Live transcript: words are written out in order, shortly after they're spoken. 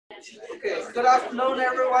Okay, good afternoon,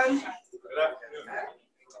 everyone.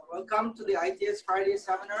 Welcome to the ITS Friday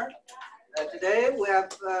seminar. Today we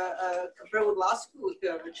have, compared with last week, we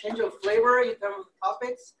have a change of flavor in terms of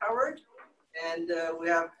topics covered. And we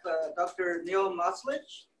have Dr. Neil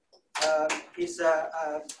Maizlish. He's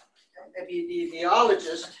an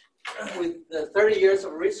epidemiologist with 30 years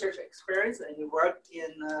of research experience, and he worked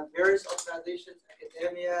in various organizations,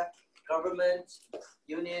 academia, government,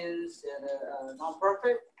 unions, and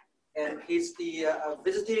nonprofit. And he's the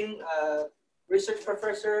visiting research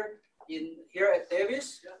professor here at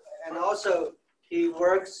Davis. And also he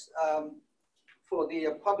works for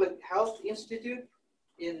the Public Health Institute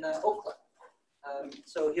in Oakland.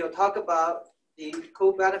 So he'll talk about the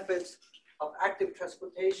co-benefits of active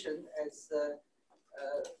transportation as a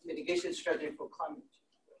mitigation strategy for climate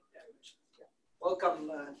change. Welcome,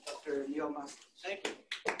 Dr. Neil Maizlish. Thank you.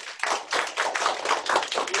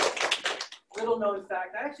 Little known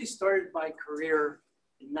fact, I actually started my career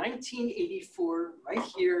in 1984 right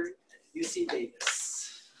here at UC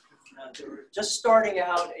Davis. They were just starting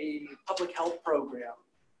out a public health program,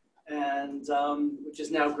 and which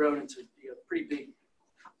has now grown into be a pretty big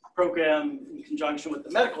program in conjunction with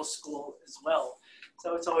the medical school as well.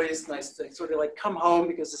 So it's always nice to sort of like come home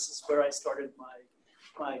because this is where I started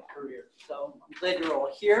my career. So I'm glad you're all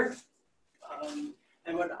here.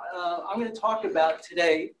 And what I'm going to talk about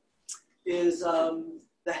today is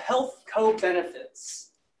the health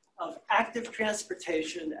co-benefits of active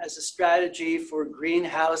transportation as a strategy for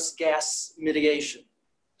greenhouse gas mitigation.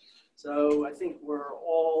 So I think we're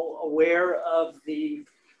all aware of the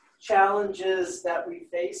challenges that we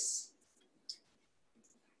face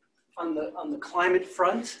on the climate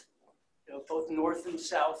front. You know, both North and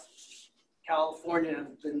South California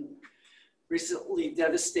have been recently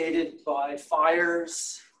devastated by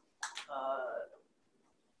fires.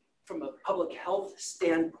 From a public health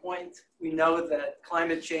standpoint, we know that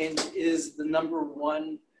climate change is the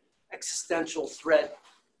 #1 existential threat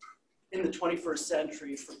in the 21st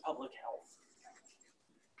century for public health.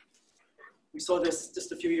 We saw this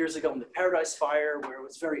just a few years ago in the Paradise Fire, where it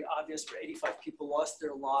was very obvious where 85 people lost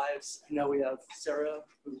their lives. I know we have Sarah,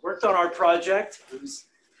 who worked on our project, who's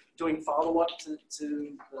doing follow-up to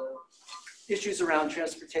the issues around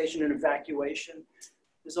transportation and evacuation.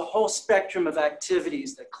 There's a whole spectrum of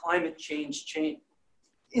activities that climate change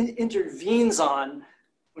intervenes on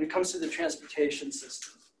when it comes to the transportation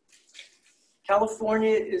system.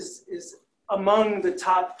 California is among the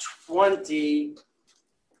top 20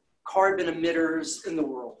 carbon emitters in the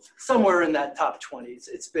world, somewhere in that top 20.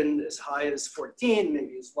 It's been as high as 14,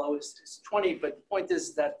 maybe as low as 20, but the point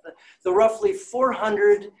is that the roughly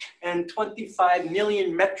 425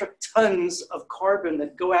 million metric tons of carbon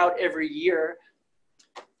that go out every year,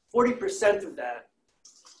 40% of that,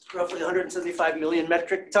 roughly 175 million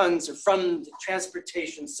metric tons, are from the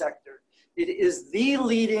transportation sector. It is the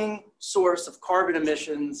leading source of carbon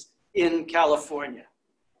emissions in California.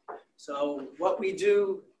 So what we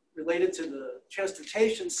do related to the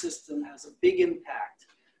transportation system has a big impact,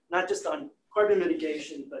 not just on carbon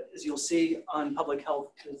mitigation, but as you'll see, on public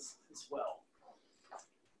health as well.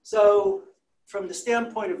 So from the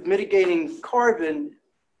standpoint of mitigating carbon,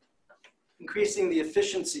 increasing the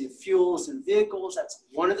efficiency of fuels and vehicles, that's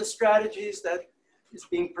one of the strategies that is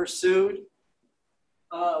being pursued.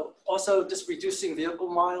 Also, just reducing vehicle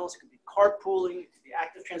miles, it could be carpooling, it could be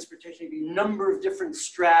active transportation, it could be a number of different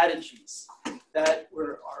strategies that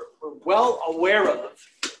we're well aware of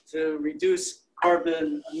to reduce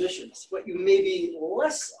carbon emissions. What you may be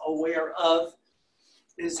less aware of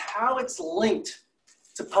is how it's linked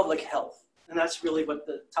to public health. And that's really what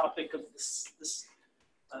the topic of this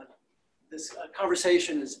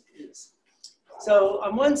conversation is. So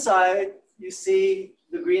on one side, you see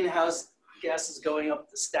the greenhouse gases going up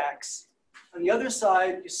the stacks. On the other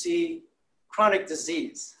side, you see chronic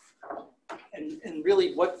disease and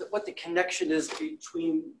really what the connection is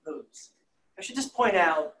between those. I should just point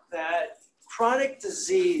out that chronic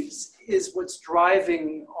disease is what's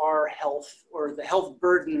driving our health or the health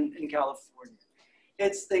burden in California.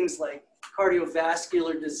 It's things like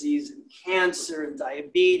cardiovascular disease and cancer and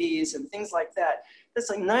diabetes and things like that. That's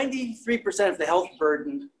like 93% of the health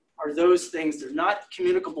burden are those things. They're not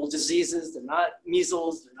communicable diseases. They're not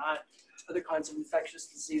measles. They're not other kinds of infectious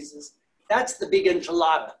diseases. That's the big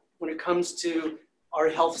enchilada when it comes to our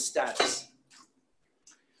health status.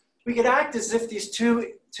 We could act as if these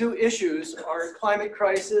two issues, our climate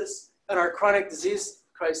crisis and our chronic disease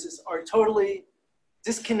crisis, are totally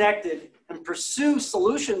disconnected and pursue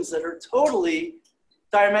solutions that are totally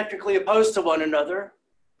diametrically opposed to one another.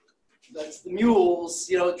 That's the mules,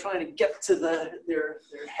 you know, trying to get to their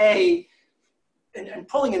hay, and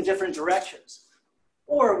pulling in different directions.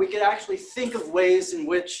 Or we could actually think of ways in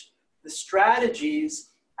which the strategies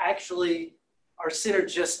actually are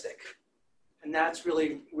synergistic. And that's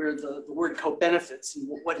really where the word co-benefits and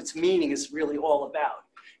what its meaning is really all about,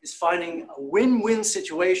 is finding a win-win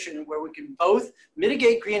situation where we can both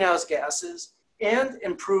mitigate greenhouse gases and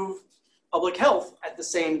improve public health at the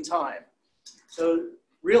same time. So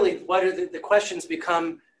really, what are the questions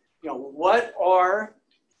become, what are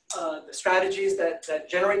the strategies that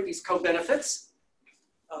generate these co-benefits?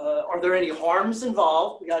 Are there any harms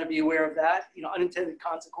involved? We got to be aware of that, unintended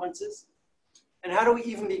consequences. And how do we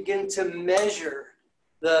even begin to measure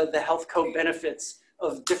the health co-benefits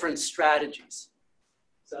of different strategies?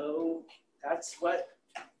 So that's what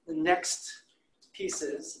the next piece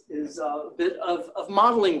is a bit of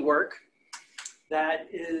modeling work that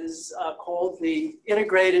is called the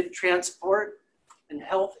Integrated Transport and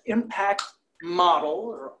Health Impact Model,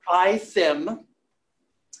 or ITHIM.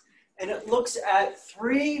 And it looks at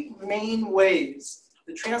three main ways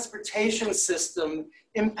the transportation system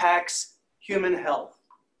impacts human health.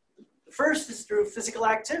 The first is through physical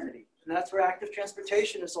activity, and that's where active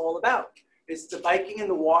transportation is all about. It's the biking and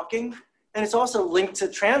the walking, and it's also linked to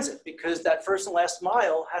transit because that first and last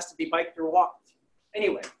mile has to be biked or walked.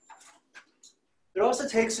 Anyway, it also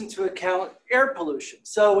takes into account air pollution.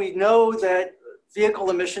 So we know that vehicle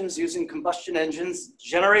emissions using combustion engines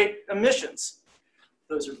generate emissions.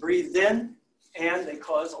 Those are breathed in, and they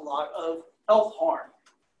cause a lot of health harm.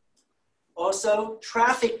 Also,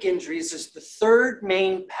 traffic injuries is the third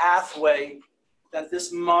main pathway that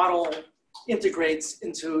this model integrates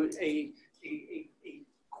into a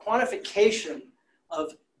quantification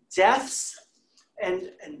of deaths and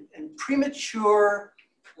premature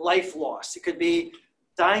life loss. It could be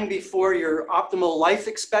dying before your optimal life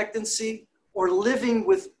expectancy or living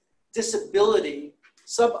with disability,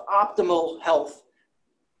 suboptimal health.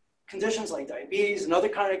 Conditions like diabetes and other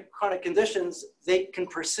kind of chronic conditions, they can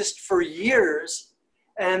persist for years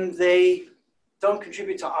and they don't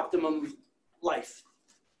contribute to optimum life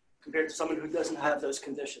compared to someone who doesn't have those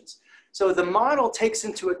conditions. So the model takes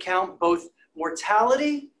into account both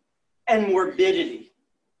mortality and morbidity.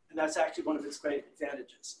 And that's actually one of its great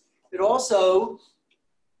advantages. It also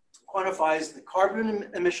quantifies the carbon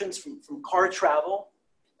emissions from car travel,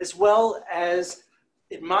 as well as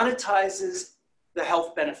it monetizes the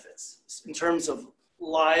health benefits in terms of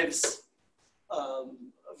lives,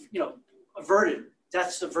 averted,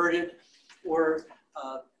 deaths averted, or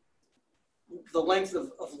the length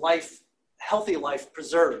of life, healthy life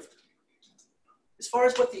preserved. As far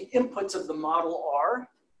as what the inputs of the model are,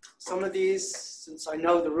 some of these, since I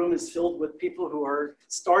know the room is filled with people who are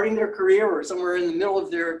starting their career or somewhere in the middle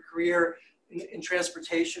of their career in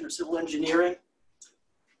transportation or civil engineering,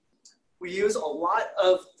 we use a lot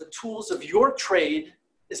of the tools of your trade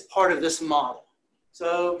as part of this model.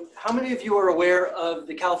 So how many of you are aware of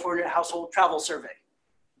the California Household Travel Survey?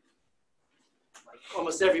 Like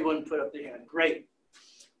almost everyone put up their hand. Great.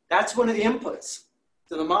 That's one of the inputs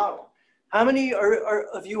to the model. How many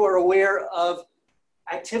of you are aware of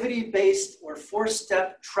activity-based or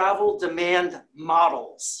four-step travel demand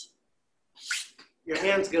models? Your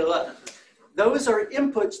hands go up. Those are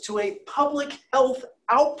inputs to a public health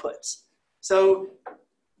output. So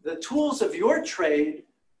the tools of your trade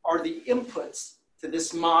are the inputs to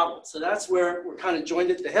this model. So that's where we're kind of joined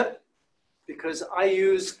at the hip, because I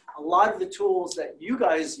use a lot of the tools that you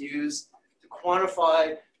guys use to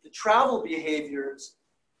quantify the travel behaviors,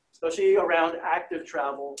 especially around active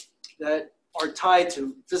travel, that are tied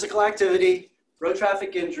to physical activity, road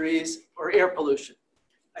traffic injuries, or air pollution.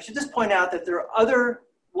 I should just point out that there are other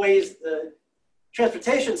ways the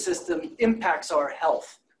transportation system impacts our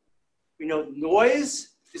health. We know noise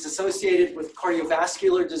is associated with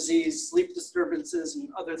cardiovascular disease, sleep disturbances, and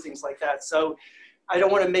other things like that. So I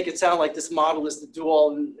don't want to make it sound like this model is the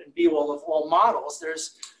do-all and be-all of all models.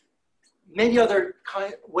 There's many other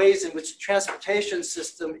ways in which the transportation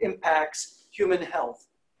system impacts human health.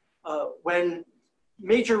 When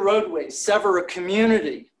major roadways sever a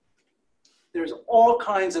community, there's all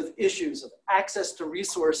kinds of issues of access to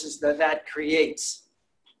resources that creates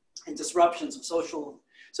and disruptions of social.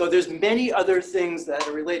 So there's many other things that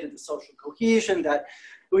are related to social cohesion that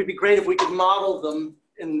it would be great if we could model them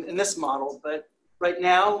in this model. But right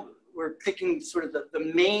now, we're picking sort of the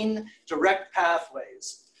main direct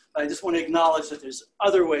pathways. I just want to acknowledge that there's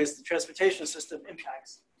other ways the transportation system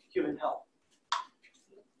impacts human health.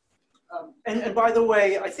 And by the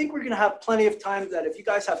way, I think we're going to have plenty of time that if you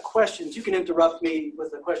guys have questions, you can interrupt me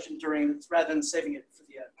with a question during, rather than saving it for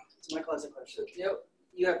the end. So Michael has a question. Yep.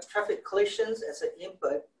 You have traffic collisions as an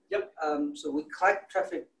input. Yep. So we collect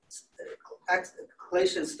traffic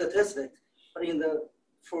collision statistics, but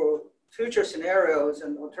for future scenarios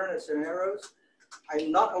and alternate scenarios,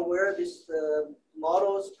 I'm not aware these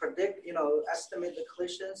models predict, estimate the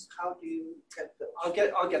collisions. How do you get those?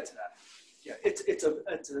 I'll get to that. Yeah, it's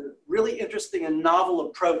a really interesting and novel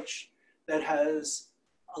approach that has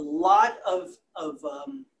a lot of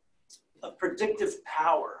predictive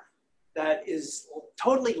power that is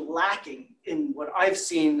totally lacking in what I've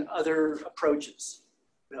seen other approaches.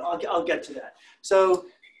 I'll get to that. So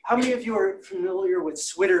how many of you are familiar with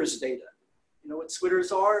SWITR's data? You know what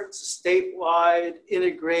SWITR's are? It's a statewide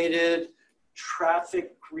integrated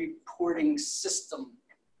traffic reporting system.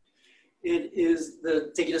 It is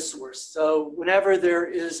the data source. So whenever there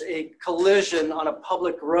is a collision on a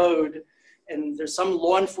public road and there's some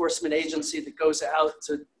law enforcement agency that goes out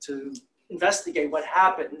to investigate what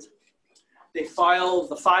happened, they file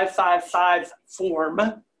the 555 form.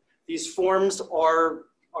 These forms are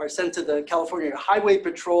sent to the California Highway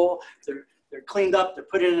Patrol. They're cleaned up, they're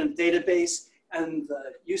put in a database, and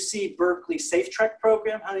the UC Berkeley SafeTrack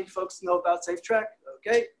program. How many folks know about SafeTrack?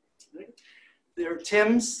 Okay. Their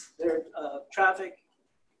TIMS, their traffic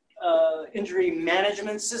injury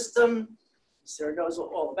management system, Sarah knows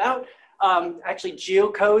all about, actually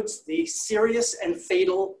geocodes the serious and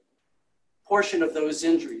fatal portion of those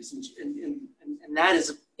injuries, and that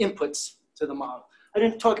is inputs to the model. I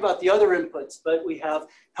didn't talk about the other inputs, but we have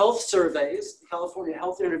health surveys, the California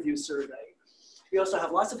Health Interview Survey. We also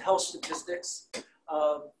have lots of health statistics,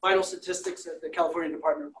 vital statistics that the California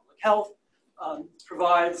Department of Public Health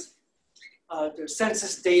provides. There's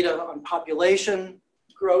census data on population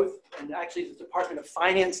growth, and actually the Department of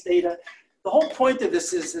Finance data. The whole point of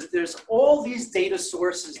this is that there's all these data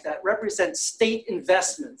sources that represent state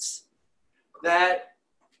investments that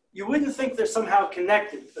you wouldn't think they're somehow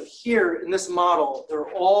connected, but here in this model,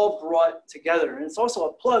 they're all brought together. And it's also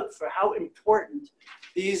a plug for how important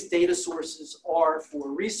these data sources are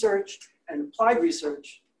for research and applied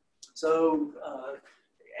research. So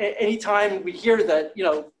anytime we hear that,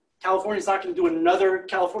 California's not going to do another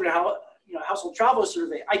California household travel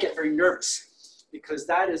survey, I get very nervous because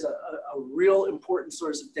that is a real important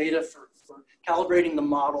source of data for calibrating the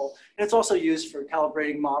model. And it's also used for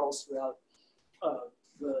calibrating models throughout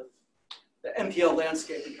the MPL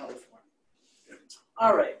landscape in California.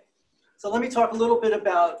 All right, so let me talk a little bit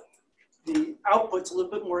about the outputs a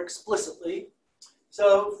little bit more explicitly.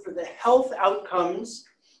 So for the health outcomes,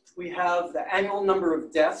 we have the annual number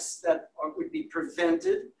of deaths that would be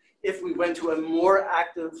prevented if we went to a more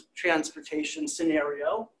active transportation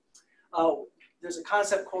scenario. There's a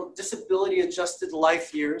concept called disability adjusted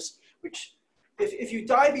life years, which if you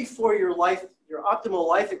die before your optimal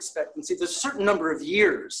life expectancy, there's a certain number of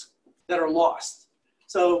years that are lost.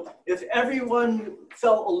 So if everyone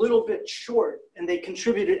fell a little bit short and they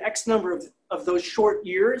contributed X number of those short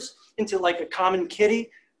years into like a common kitty,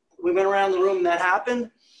 we went around the room and that happened,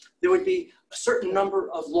 there would be a certain number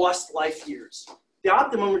of lost life years. The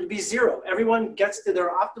optimum would be 0. Everyone gets to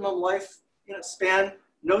their optimum life span,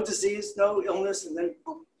 no disease, no illness, and then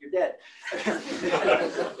boom, you're dead.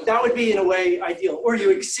 That would be in a way ideal, or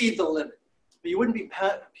you exceed the limit. But you wouldn't be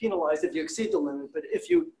penalized if you exceed the limit, but if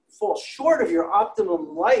you fall short of your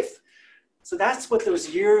optimum life, so that's what those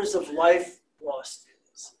years of life lost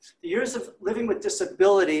is. The years of living with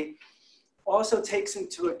disability also takes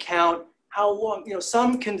into account how long,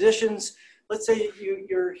 some conditions, let's say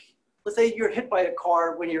you're hit by a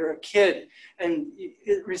car when you're a kid and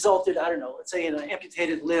it resulted, I don't know, let's say in an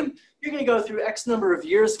amputated limb. You're going to go through X number of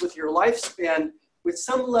years with your lifespan with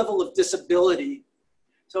some level of disability.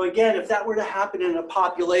 So again, if that were to happen in a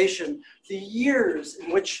population, the years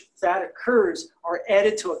in which that occurs are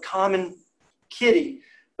added to a common kitty.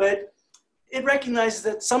 But it recognizes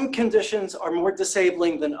that some conditions are more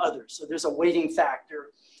disabling than others. So there's a weighting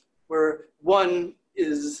factor where one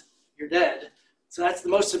is you're dead. So that's the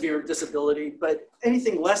most severe disability, but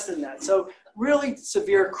anything less than that. So really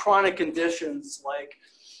severe chronic conditions like,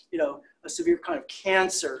 a severe kind of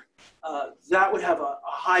cancer, that would have a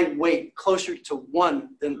high weight, closer to 1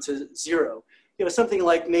 than to 0. Something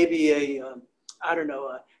like maybe an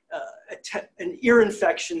ear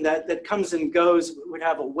infection that comes and goes would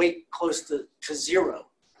have a weight close to 0.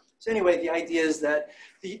 So anyway, the idea is that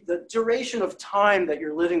the duration of time that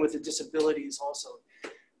you're living with a disability is also.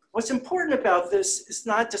 What's important about this is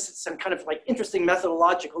not just some kind of like interesting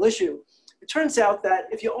methodological issue. It turns out that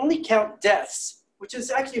if you only count deaths, which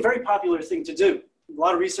is actually a very popular thing to do, a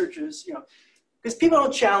lot of researchers, because people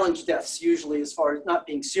don't challenge deaths usually as far as not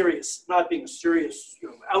being a serious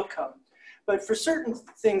outcome. But for certain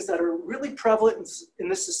things that are really prevalent in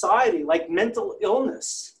this society, like mental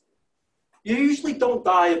illness, You usually don't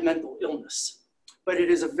die of mental illness, but it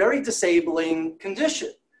is a very disabling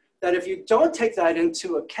condition that if you don't take that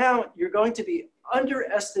into account, you're going to be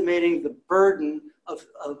underestimating the burden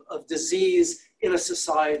of disease in a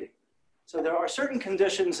society. So there are certain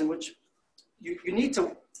conditions in which you need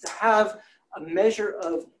to have a measure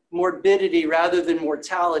of morbidity rather than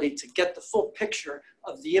mortality to get the full picture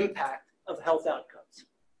of the impact of health outcomes.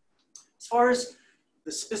 As far as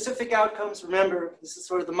the specific outcomes, remember, this is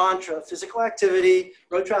sort of the mantra: physical activity,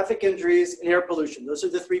 road traffic injuries, and air pollution. Those are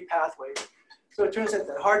the three pathways. So it turns out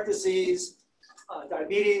that heart disease,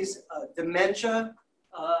 diabetes, dementia,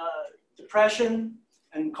 depression,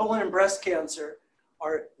 and colon and breast cancer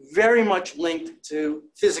are very much linked to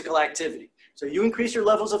physical activity. So you increase your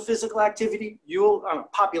levels of physical activity, you will, on a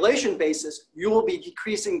population basis, you will be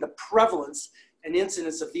decreasing the prevalence and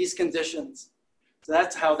incidence of these conditions. So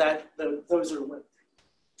that's how those are linked.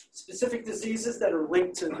 Specific diseases that are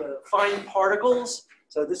linked to the fine particles.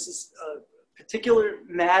 So this is a particular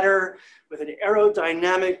matter with an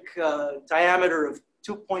aerodynamic diameter of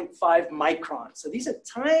 2.5 microns. So these are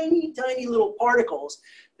tiny, tiny little particles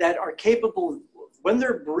that are capable, when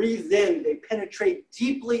they're breathed in, they penetrate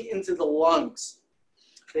deeply into the lungs.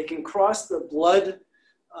 They can cross the blood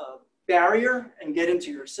barrier and get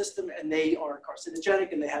into your system, and they are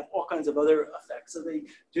carcinogenic, and they have all kinds of other effects. So they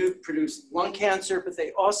do produce lung cancer, but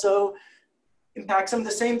they also impact some of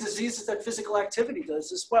the same diseases that physical activity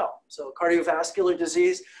does as well. So cardiovascular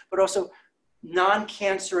disease, but also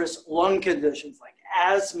non-cancerous lung conditions like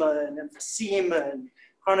asthma and emphysema and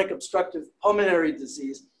chronic obstructive pulmonary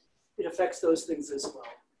disease. It affects those things as well.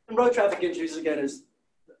 And road traffic injuries, again, is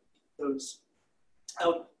those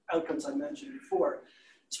outcomes I mentioned before.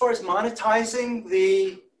 As far as monetizing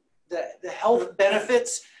the health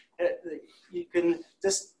benefits, you can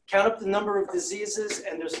just count up the number of diseases,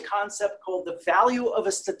 and there's a concept called the value of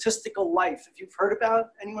a statistical life. If you've heard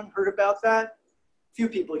about, anyone heard about that? A few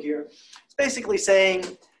people here. It's basically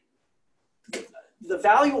saying the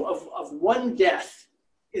value of one death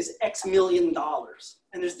is X million dollars.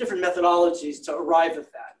 And there's different methodologies to arrive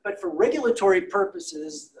at that. But for regulatory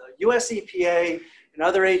purposes, the US EPA and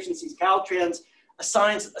other agencies, Caltrans,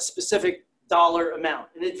 assigns a specific dollar amount.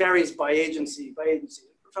 And it varies by agency,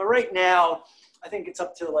 So right now, I think it's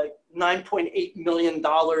up to like $9.8 million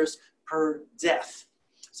per death.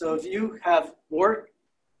 So if you have more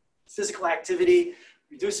physical activity,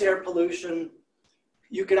 reduce air pollution,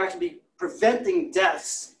 you could actually be preventing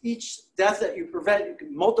deaths. Each death that you prevent, you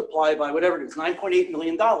can multiply by whatever it is, $9.8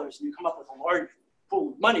 million, and you come up with a large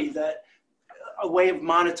pool of money, a way of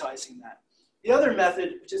monetizing that. The other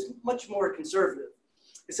method, which is much more conservative,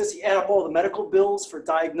 is just you add up all the medical bills for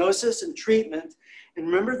diagnosis and treatment, and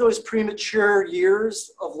remember those premature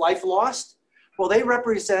years of life lost? Well, they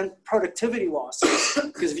represent productivity losses,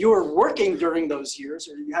 because if you were working during those years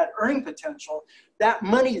or you had earning potential, that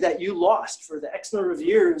money that you lost for the X number of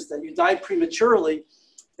years that you died prematurely,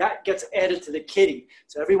 that gets added to the kitty.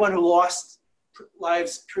 So everyone who lost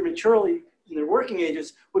lives prematurely in their working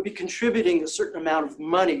ages would be contributing a certain amount of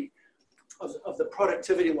money of the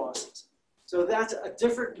productivity losses. So that's a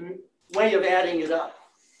different way of adding it up.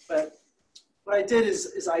 But what I did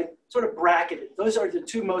is I sort of bracketed. Those are the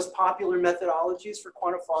two most popular methodologies for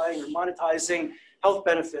quantifying or monetizing health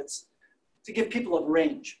benefits to give people a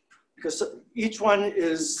range, because each one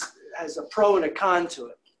has a pro and a con to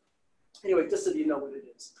it. Anyway, just so you know what it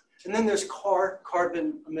is. And then there's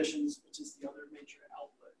carbon emissions, which is the other major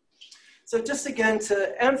output. So just again,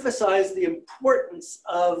 to emphasize the importance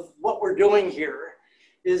of what we're doing here,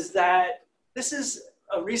 is that this is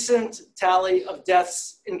a recent tally of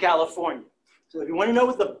deaths in California. So if you want to know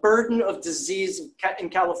what the burden of disease in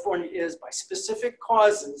California is by specific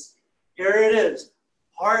causes, here it is.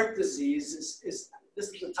 Heart disease this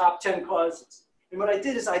is the top 10 causes. And what I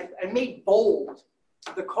did is I made bold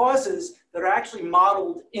the causes that are actually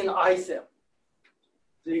modeled in ITHM.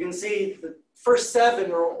 So you can see the first 7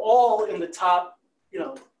 are all in the top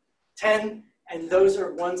 10, and those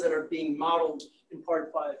are ones that are being modeled in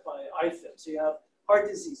part by ITHM. So you have heart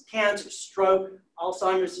disease, cancer, stroke,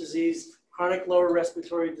 Alzheimer's disease, chronic lower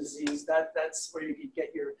respiratory disease. That's where you could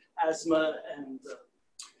get your asthma and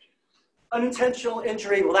unintentional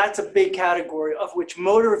injury. Well, that's a big category, of which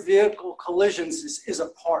motor vehicle collisions is a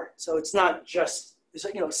part. So it's not just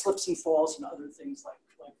slips and falls and other things like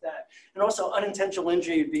that. And also unintentional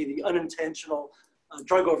injury would be the unintentional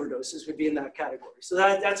drug overdoses would be in that category. So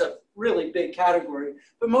that's a really big category.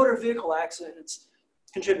 But motor vehicle accidents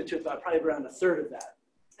contribute to probably around 1/3 of that.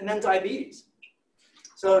 And then diabetes.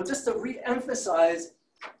 So just to re-emphasize,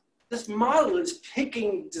 this model is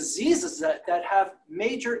picking diseases that have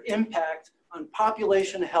major impact on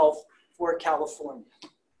population health for California.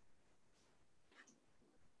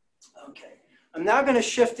 Okay, I'm now going to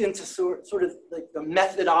shift into sort of like the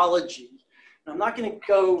methodology. And I'm not going to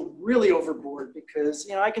go really overboard because,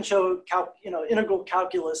 you know, I can show, integral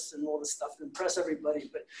calculus and all this stuff and impress everybody,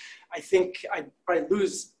 but I think I'd probably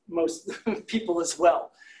lose most people as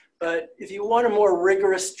well. But if you want a more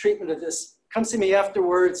rigorous treatment of this, come see me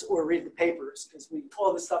afterwards or read the papers because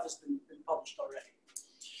all this stuff has been published already.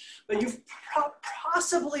 But you've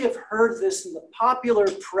possibly have heard this in the popular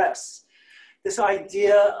press, this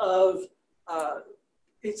idea of,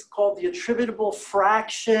 it's called the attributable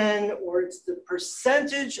fraction, or it's the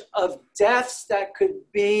percentage of deaths that could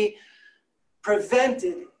be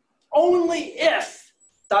prevented only if, ...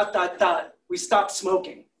 we stop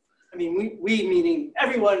smoking. I mean, we meaning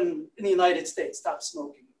everyone in the United States stopped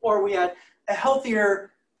smoking, or we had a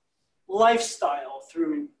healthier lifestyle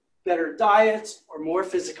through better diets or more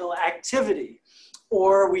physical activity,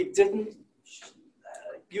 or we didn't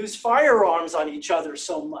use firearms on each other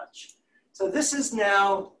so much. So this is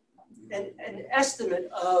now an estimate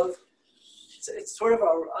of, it's sort of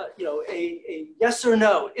a yes or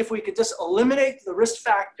no. If we could just eliminate the risk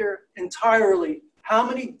factor entirely, how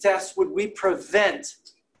many deaths would we prevent?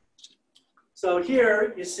 So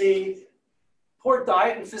here you see poor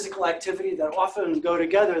diet and physical activity that often go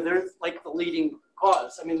together. They're like the leading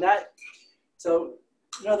cause. I mean so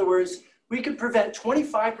in other words, we could prevent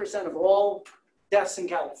 25% of all deaths in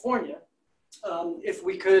California if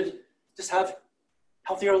we could just have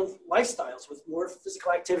healthier lifestyles with more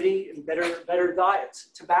physical activity and better diets.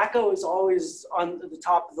 Tobacco is always on the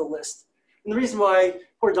top of the list. And the reason why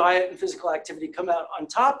poor diet and physical activity come out on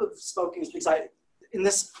top of smoking is because in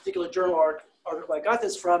this particular journal article I got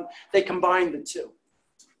this from, they combine the two.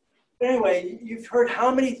 But anyway, you've heard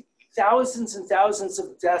how many thousands and thousands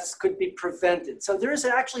of deaths could be prevented. So there is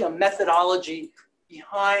actually a methodology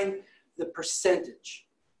behind the percentage.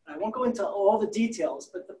 I won't go into all the details,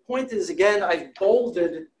 but the point is, again, I've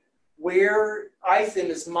bolded where IFIN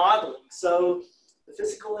is modeling. So the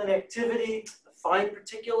physical inactivity, the fine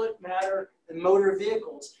particulate matter, and motor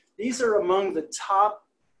vehicles, these are among the top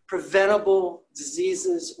preventable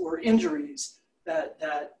diseases or injuries that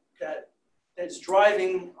is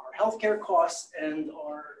driving our healthcare costs and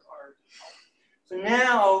our so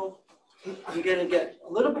now I'm going to get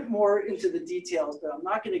a little bit more into the details, but I'm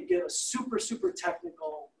not going to get a super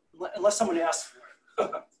technical unless someone asks for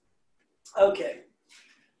it. Okay,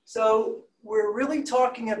 so we're really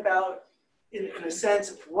talking about, in a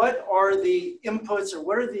sense, what are the inputs or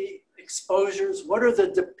what are the exposures, what are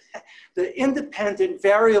the independent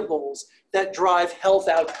variables that drive health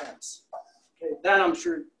outcomes. Okay, that I'm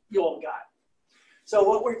sure you all got. So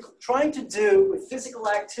what we're trying to do with physical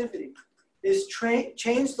activity is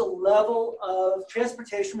change the level of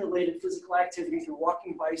transportation-related physical activity through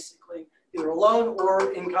walking, bicycling, either alone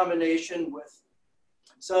or in combination with.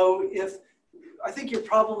 So I think you're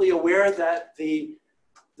probably aware that the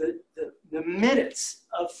minutes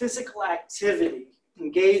of physical activity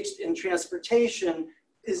engaged in transportation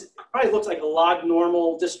probably looks like a log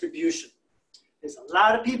normal distribution. There's a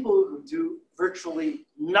lot of people who do virtually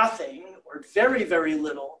nothing or very, very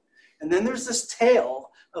little. And then there's this tail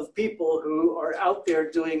of people who are out there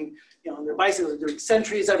doing, on their bicycles, doing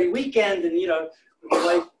centuries every weekend, and,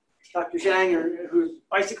 like Dr. Zhang, who's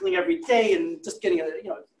bicycling every day and just getting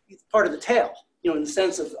part of the tail, in the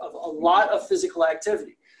sense of a lot of physical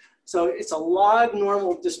activity. So it's a log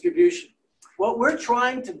normal distribution. What we're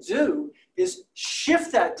trying to do is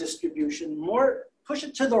shift that distribution push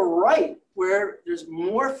it to the right where there's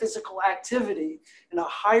more physical activity in a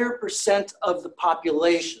higher percent of the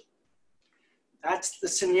population. That's the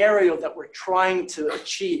scenario that we're trying to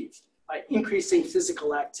achieve by increasing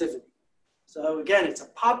physical activity. So again, it's a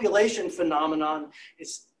population phenomenon.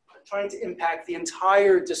 It's trying to impact the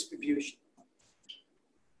entire distribution.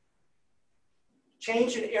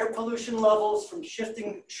 Change in air pollution levels from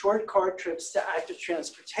shifting short car trips to active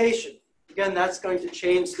transportation. Again, that's going to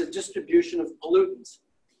change the distribution of pollutants.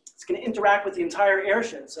 It's going to interact with the entire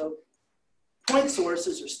airshed. So point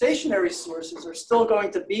sources or stationary sources are still going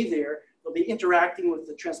to be there. They'll be interacting with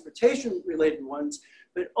the transportation-related ones,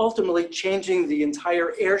 but ultimately changing the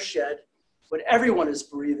entire airshed, what everyone is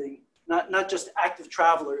breathing, not just active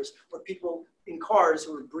travelers or people in cars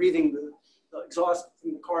who are breathing the exhaust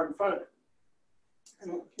from the car in front of it.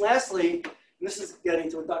 And lastly, and this is getting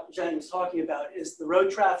to what Dr. Zhang was talking about, is the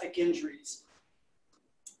road traffic injuries.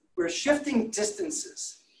 We're shifting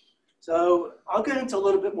distances. So I'll get into a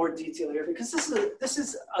little bit more detail here because this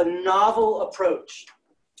is a novel approach.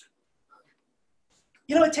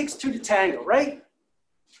 It takes two to tango, right?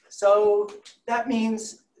 So that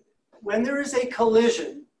means when there is a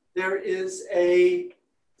collision, there is a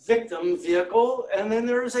victim vehicle, and then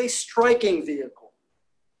there is a striking vehicle.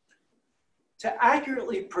 To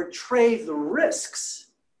accurately portray the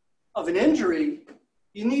risks of an injury,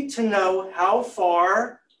 you need to know how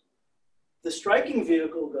far the striking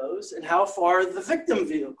vehicle goes and how far the victim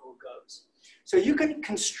vehicle goes. So you can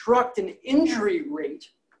construct an injury rate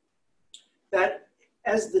that,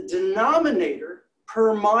 as the denominator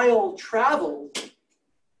per mile traveled,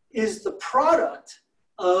 is the product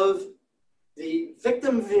of the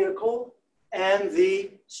victim vehicle and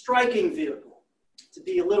the striking vehicle. To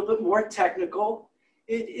be a little bit more technical,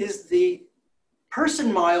 it is the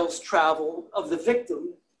person miles traveled of the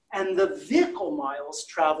victim and the vehicle miles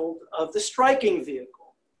traveled of the striking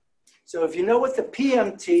vehicle. So if you know what the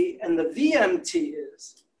PMT and the VMT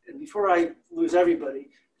is, and before I lose everybody,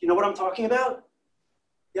 you know what I'm talking about?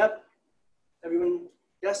 Yep, everyone,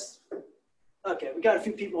 yes? Okay, we got a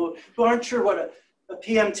few people who aren't sure what a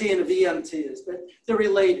PMT and a VMT is, but they're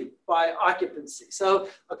related by occupancy. So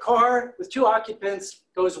a car with 2 occupants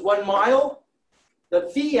goes 1 mile. The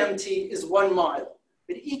VMT is 1 mile.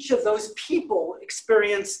 But each of those people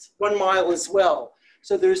experienced 1 mile as well.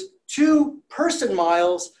 So there's 2 person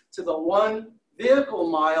miles to the 1 vehicle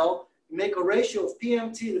mile. You make a ratio of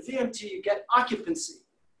PMT to VMT, you get occupancy.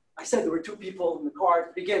 I said there were 2 people in the car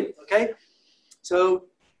at the beginning, okay? So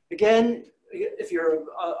again, if you're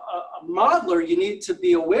a modeler, you need to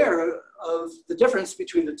be aware of the difference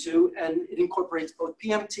between the 2, and it incorporates both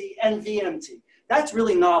PMT and VMT. That's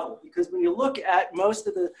really novel, because when you look at most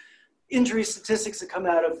of the injury statistics that come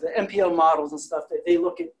out of the MPO models and stuff, they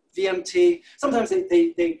look at VMT. Sometimes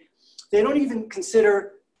they don't even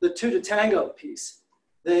consider the 2 to tango piece.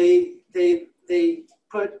 They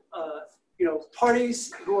put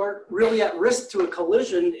parties who are really at risk to a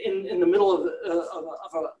collision in the middle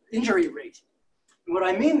of an injury rate. And what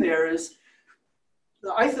I mean there is the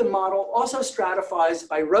ITHM model also stratifies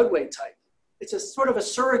by roadway type. It's a sort of a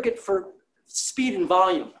surrogate for speed and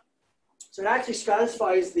volume. So it actually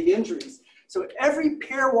stratifies the injuries. So every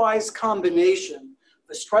pairwise combination,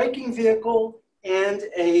 a striking vehicle and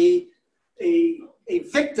a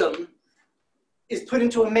victim, is put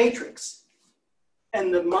into a matrix.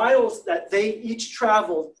 And the miles that they each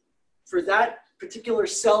travel for that particular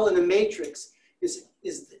cell in the matrix is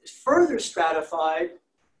further stratified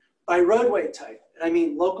by roadway type. And I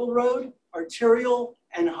mean local road, arterial,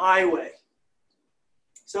 and highway.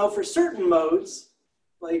 So for certain modes,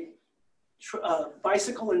 like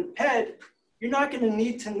bicycle and ped, you're not going to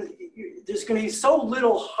need to, there's going to be so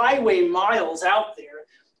little highway miles out there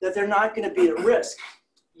that they're not going to be at risk.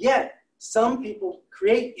 Yet, some people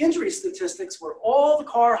create injury statistics where all the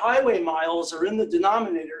car highway miles are in the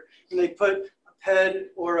denominator, and they put a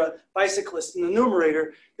ped or a bicyclist in the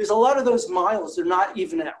numerator. There's a lot of those miles, they're not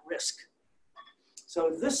even at risk.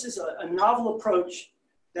 So this is a novel approach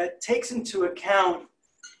that takes into account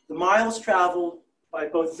the miles traveled by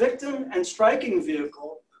both victim and striking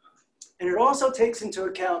vehicle, and it also takes into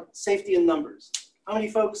account safety in numbers. How many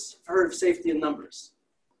folks have heard of safety in numbers?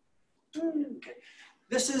 Okay.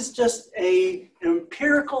 This is just an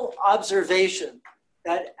empirical observation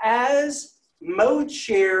that as mode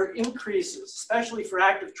share increases, especially for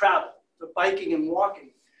active travel, so biking and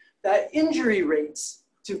walking, that injury rates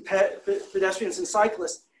to pedestrians and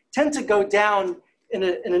cyclists tend to go down in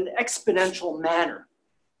an exponential manner.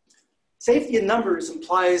 Safety in numbers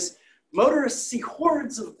implies motorists see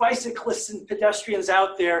hordes of bicyclists and pedestrians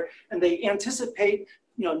out there, and they anticipate,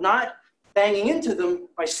 not banging into them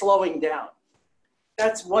by slowing down.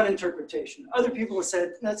 That's one interpretation. Other people have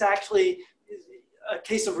said that's actually a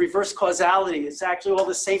case of reverse causality. It's actually all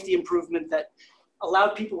the safety improvement that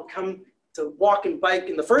allowed people to come to walk and bike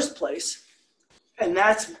in the first place, and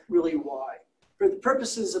that's really why. For the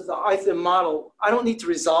purposes of the ITHM model, I don't need to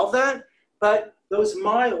resolve that, but those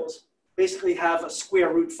miles basically have a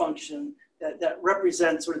square root function that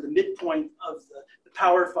represents sort of the midpoint of the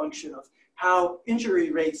power function of how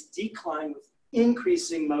injury rates decline with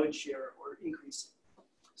increasing mode share or increasing.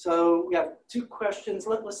 So we have 2 questions.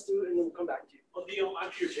 Let's do it, and then we'll come back to you. Well, Neil, I'm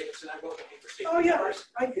Peter Jacobson. I wrote the paper safety. Oh, yeah, numbers.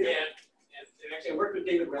 I did. And actually, I worked with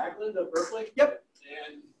David Ragland of Berkeley. Yep.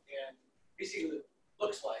 And basically, it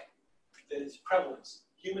looks like that it's prevalence.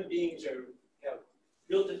 Human beings have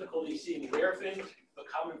real difficulty seeing rare things, but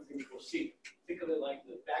common things we'll see. Think of it like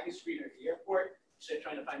the baggage screener at the airport. Instead of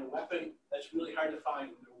trying to find a weapon, that's really hard to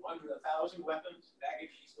find. When there are 1 in 1,000 weapons,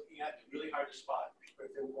 baggage he's looking at, it's really hard to spot. But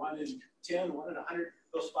if there are 1 in 10, 1 in 100,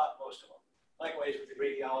 they'll spot most of them. Likewise, with the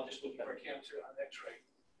radiologist looking for cancer on X-ray,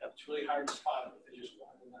 it's really hard to spot them if there's just 1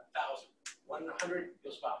 in 1,000. 1 in 100,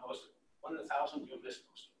 you'll spot most of them. 1 in 1,000, you'll miss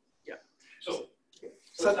most of them. Yeah. So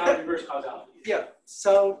So it's not reverse causality. Yeah,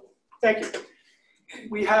 so thank you.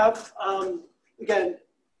 We have, again,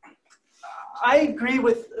 I agree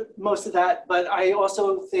with most of that, but I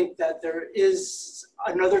also think that there is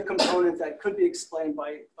another component that could be explained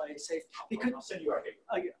by safety. Because, I'll send you our paper.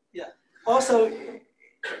 yeah. Also,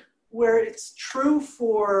 where it's true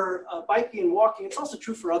for biking and walking, it's also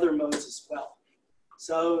true for other modes as well.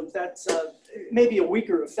 So that's maybe a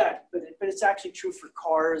weaker effect, but it's actually true for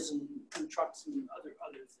cars and trucks and other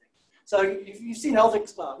things. So you've seen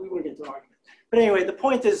Helvig's, we won't get into an argument. But anyway, the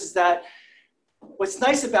point is that what's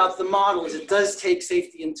nice about the model is it does take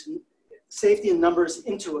safety and numbers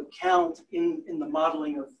into account in the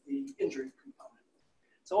modeling of the injury component.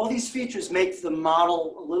 So all these features make the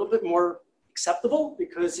model a little bit more acceptable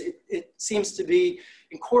because it seems to be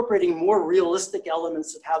incorporating more realistic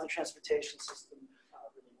elements of how the transportation system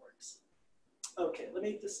really works. Okay, let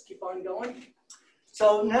me just keep on going.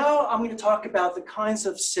 So now I'm going to talk about the kinds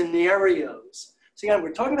of scenarios. So again,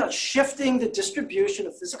 we're talking about shifting the distribution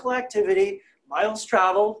of physical activity, miles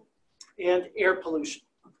traveled, and air pollution.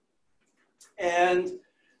 And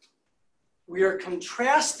we are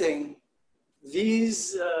contrasting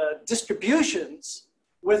these distributions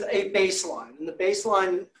with a baseline. And the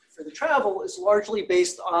baseline for the travel is largely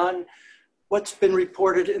based on what's been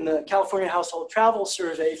reported in the California Household Travel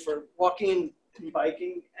Survey for walking and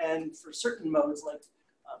biking and for certain modes like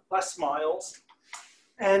bus miles.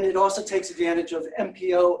 And it also takes advantage of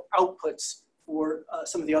MPO outputs for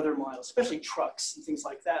some of the other miles, especially trucks and things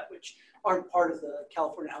like that, which aren't part of the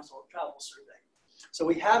California Household Travel Survey. So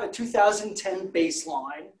we have a 2010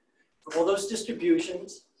 baseline for all those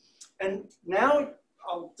distributions. And now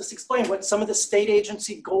I'll just explain what some of the state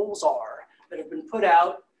agency goals are that have been put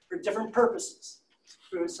out for different purposes.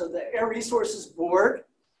 So the Air Resources Board,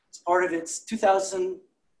 as part of its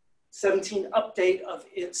 2017 update of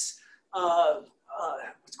its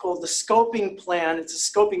what's called the scoping plan. It's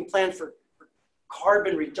a scoping plan for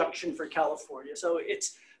carbon reduction for California. So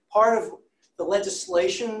it's part of the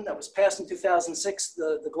legislation that was passed in 2006,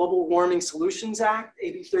 the Global Warming Solutions Act,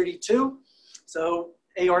 AB 32. So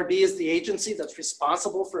ARB is the agency that's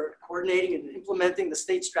responsible for coordinating and implementing the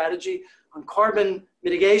state strategy on carbon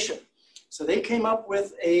mitigation. So they came up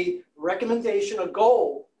with a recommendation, a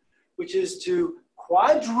goal, which is to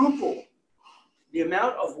quadruple the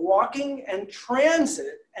amount of walking and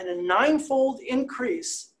transit and a 9-fold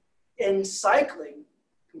increase in cycling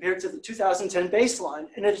compared to the 2010 baseline,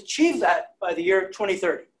 and it achieved that by the year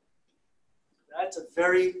 2030. That's a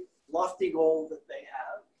very lofty goal that they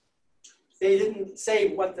have. They didn't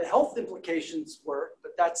say what the health implications were,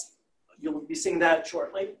 but you'll be seeing that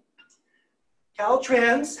shortly.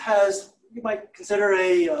 Caltrans has, you might consider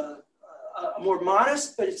a more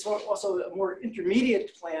modest, but it's also a more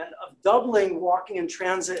intermediate plan of doubling walking and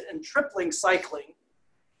transit and tripling cycling.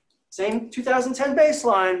 Same 2010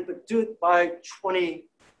 baseline, but do it by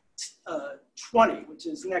 2020, which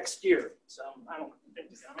is next year. So I don't think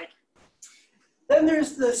it's gonna make it. Then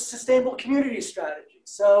there's the sustainable community strategy.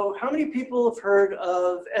 So how many people have heard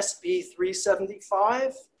of SB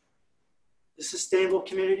 375, the sustainable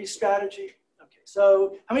community strategy? Okay,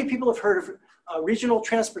 so how many people have heard of regional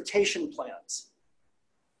transportation plans?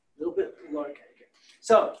 A little bit, okay.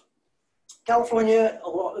 So California,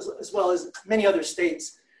 as well as many other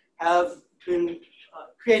states, have been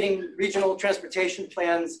creating regional transportation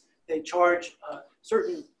plans. They charge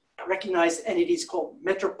certain recognized entities called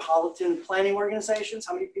metropolitan planning organizations.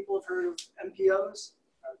 How many people have heard of MPOs?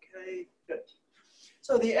 Okay, good.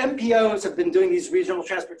 So the MPOs have been doing these regional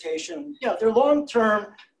transportation, they're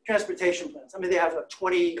long-term transportation plans. I mean, they have a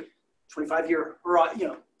 20, 25-year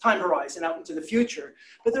time horizon out into the future,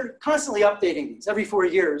 but they're constantly updating these. Every 4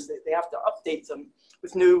 years, they have to update them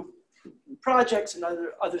with new projects and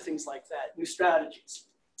other things like that, new strategies.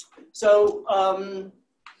 So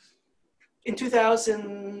in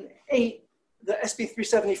 2008, the SB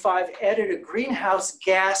 375 added a greenhouse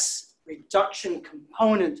gas reduction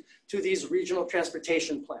component to these regional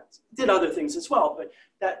transportation plans. It did other things as well, but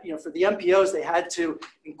that, for the MPOs, they had to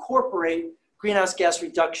incorporate greenhouse gas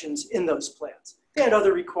reductions in those plans. They had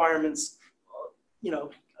other requirements,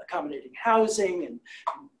 accommodating housing and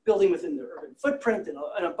building within the urban footprint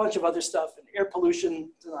and a bunch of other stuff, and air pollution,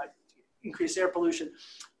 to not increase air pollution.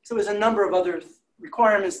 So there's a number of other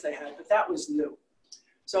requirements they had, but that was new.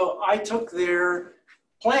 So I took their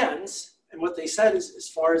plans and what they said is, as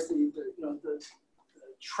far as the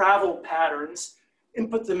travel patterns,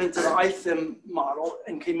 input them into the ITHM model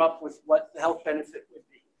and came up with what the health benefit would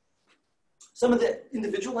be. Some of the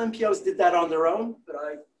individual MPOs did that on their own, but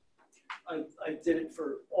I did it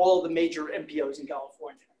for all the major MPOs in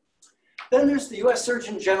California. Then there's the US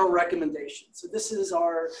Surgeon General recommendation. So this is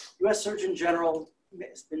our US Surgeon General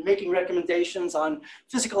has been making recommendations on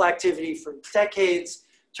physical activity for decades.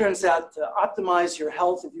 Turns out to optimize your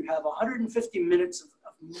health, if you have 150 minutes of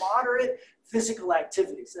moderate physical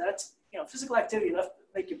activity. So that's, physical activity enough to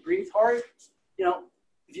make you breathe hard.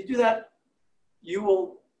 If you do that, you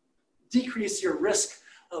will decrease your risk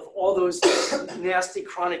of all those nasty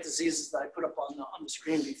chronic diseases that I put up on the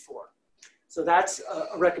screen before. So that's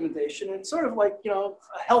a recommendation. It's sort of like,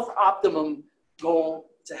 a health optimum goal.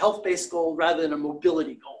 It's a health-based goal rather than a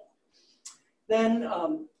mobility goal. Then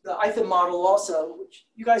the IFIM model also, which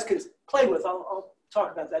you guys could play with, I'll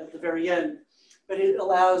talk about that at the very end, but it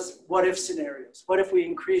allows what-if scenarios. What if we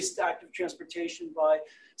increased active transportation by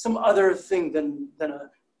some other thing than the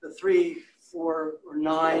 3, 4, or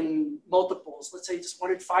 9 multiples? Let's say you just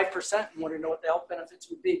wanted 5% and wanted to know what the health benefits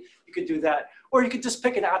would be. You could do that. Or you could just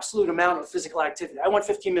pick an absolute amount of physical activity. I want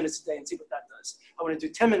 15 minutes a day and see what that does. I want to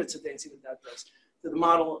do 10 minutes a day and see what that does. So the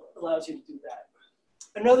model allows you to do that.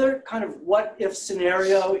 Another kind of what-if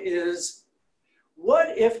scenario is,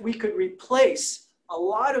 what if we could replace a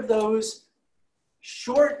lot of those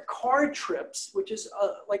short car trips, which is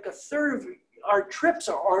like a third of our trips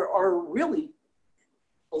are really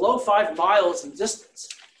below 5 miles in distance.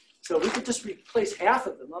 So we could just replace half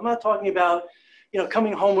of them. I'm not talking about,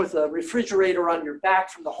 coming home with a refrigerator on your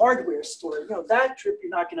back from the hardware store. That trip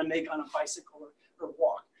you're not going to make on a bicycle or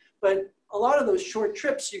walk. But a lot of those short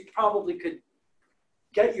trips, you probably could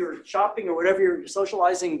get your shopping or whatever you're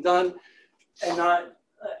socializing done and not,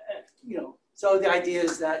 So the idea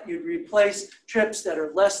is that you'd replace trips that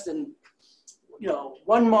are less than,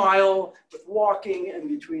 1 mile with walking, and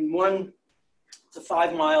between 1 to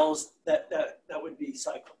 5 miles that would be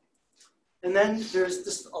cycling. And then there's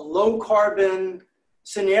just a low carbon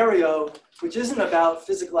scenario, which isn't about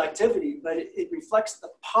physical activity, but it reflects the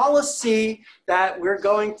policy that we're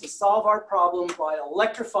going to solve our problem by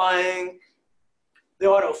electrifying the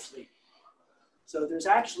auto fleet. So there's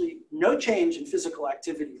actually no change in physical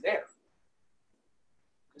activity there.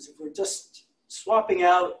 Because if we're just swapping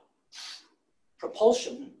out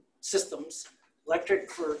propulsion systems, electric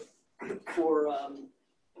for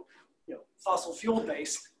fossil fuel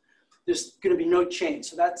based, there's going to be no change.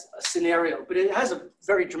 So that's a scenario, but it has a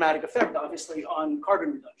very dramatic effect, obviously, on carbon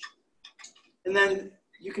reduction. And then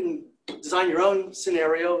you can design your own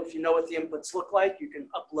scenario. If you know what the inputs look like, you can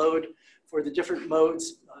upload for the different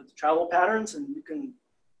modes, the travel patterns, and you can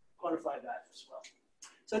quantify that as well.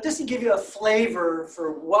 So just to give you a flavor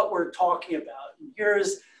for what we're talking about, and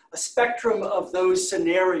here's a spectrum of those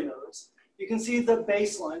scenarios. You can see the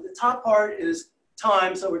baseline. The top part is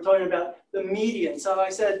time, so we're talking about the median. So I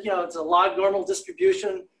said, it's a log normal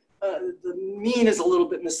distribution. The mean is a little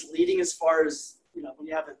bit misleading as far as, when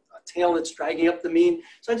you have a tail that's dragging up the mean.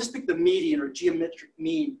 So I just picked the median or geometric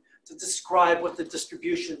mean to describe what the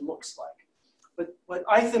distribution looks like. But what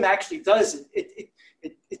IFIM actually does,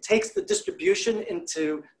 it takes the distribution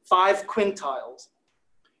into 5 quintiles,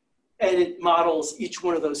 and it models each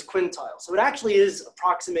one of those quintiles. So it actually is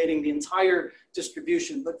approximating the entire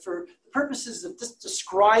distribution, but for purposes of just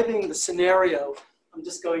describing the scenario, I'm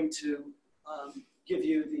just going to give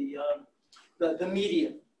you the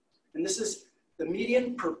median. And this is the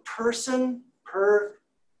median per person per,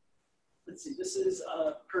 let's see, this is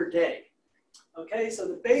per day. Okay, so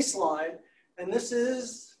the baseline, and this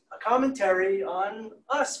is a commentary on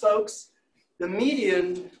us folks, the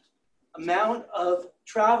median amount of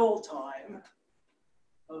travel time,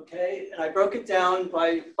 okay? And I broke it down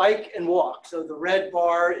by bike and walk. So the red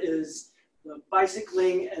bar is the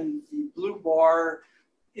bicycling and the blue bar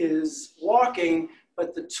is walking,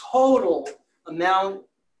 but the total amount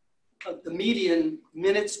of the median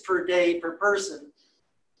minutes per day per person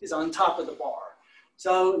is on top of the bar.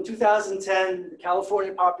 So in 2010, the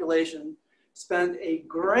California population spent a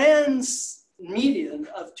grand median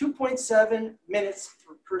of 2.7 minutes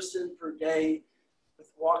per person per day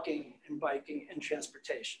with walking and biking and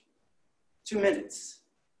transportation. 2 minutes.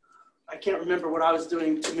 I can't remember what I was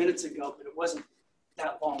doing 2 minutes ago, but it wasn't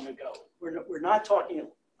that long ago. We're not talking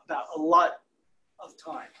about a lot of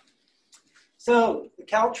time. So the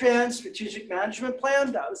Caltrans Strategic Management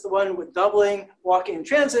Plan, that was the one with doubling walking and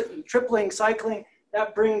transit and tripling cycling.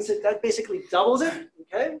 That brings it, that basically doubles it,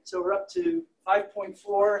 okay? So we're up to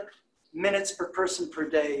 5.4 minutes per person per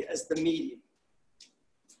day as the median.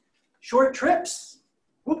 Short trips,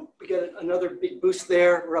 whoop, we get another big boost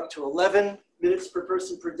there. We're up to 11 minutes per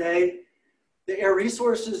person per day. The Air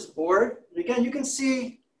Resources Board, and again, you can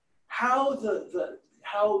see how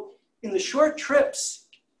how in the short trips,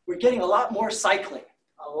 we're getting a lot more cycling,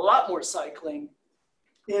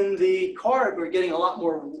 In the car, we're getting a lot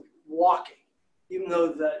more walking, even though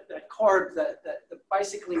that the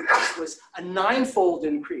bicycling increase was a 9-fold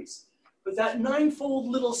increase. But that 9-fold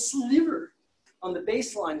little sliver on the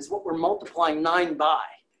baseline is what we're multiplying 9 by.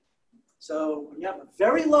 So when you have a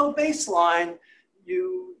very low baseline,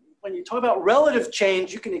 when you talk about relative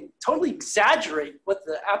change, you can totally exaggerate what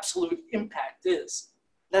the absolute impact is.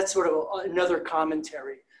 That's sort of another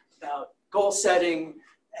commentary about goal setting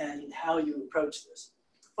and how you approach this.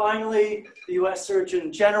 Finally, the US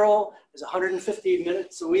Surgeon General is 150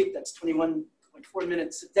 minutes a week. That's 21.4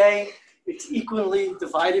 minutes a day. It's equally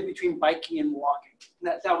divided between biking and walking.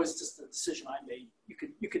 And that was just the decision I made.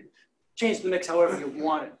 You could change the mix however you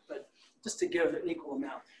wanted, but just to give an equal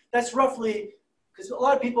amount. That's roughly, because a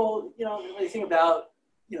lot of people, when they think about,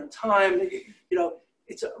 time,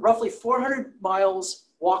 it's roughly 400 miles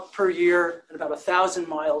walked per year and about 1,000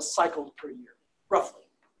 miles cycled per year, roughly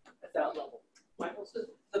at that level. Michael, so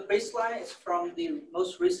the baseline is from the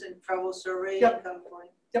most recent travel survey in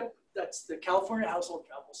California? Yep, that's the California Household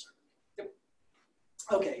Travel Survey. Yep.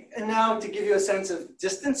 Okay, and now to give you a sense of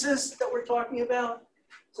distances that we're talking about.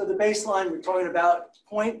 So the baseline, we're talking about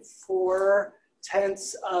 0.4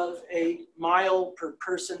 tenths of a mile per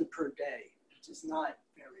person per day, which is not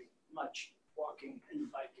very much walking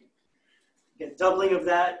and biking. You get doubling of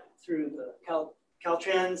that through the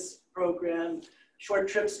Caltrans program. Short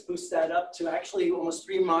trips boost that up to actually almost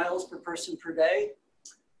 3 miles per person per day.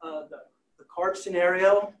 The CARB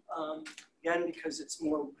scenario, again, because it's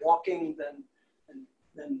more walking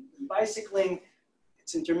than bicycling,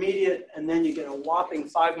 it's intermediate, and then you get a whopping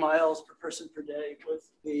 5 miles per person per day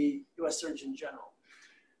with the US Surgeon General.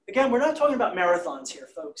 Again, we're not talking about marathons here,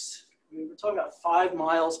 folks. We're talking about 5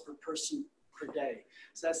 miles per person per day.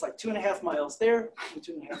 So that's like 2.5 miles there and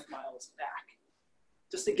 2.5 miles back.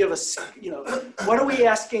 Just to give us, what are we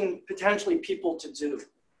asking potentially people to do?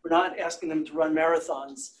 We're not asking them to run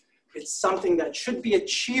marathons. It's something that should be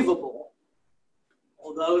achievable,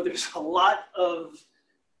 although there's a lot of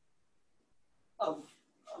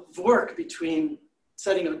work between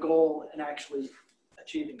setting a goal and actually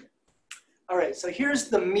achieving it. All right, so here's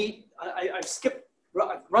the meat.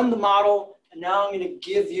 I've run the model, and now I'm going to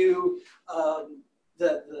give you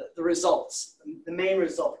the results, the main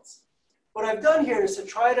results. What I've done here is to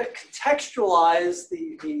try to contextualize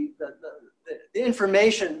the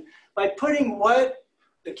information by putting what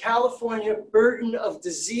the California burden of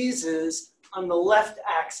disease is on the left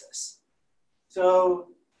axis. So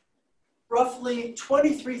roughly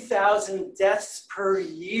 23,000 deaths per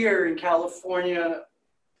year in California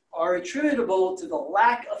are attributable to the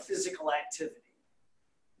lack of physical activity.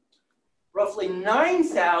 Roughly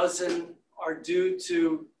 9,000 are due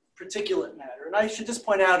to particulate matter. And I should just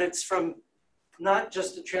point out it's from not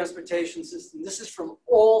just the transportation system. This is from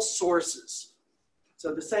all sources.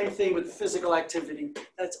 So the same thing with the physical activity.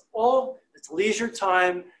 That's all, it's leisure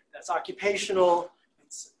time, that's occupational,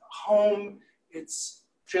 it's home, it's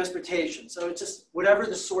transportation. So it's just whatever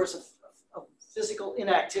the source of physical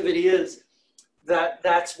inactivity is,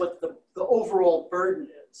 that's what the overall burden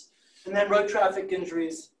is. And then road traffic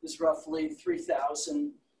injuries is roughly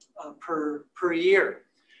 3,000 per year.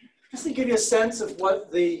 Just to give you a sense of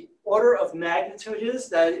what the order of magnitude is,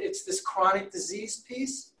 that it's this chronic disease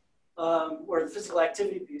piece, or the physical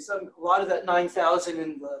activity piece. A lot of that 9,000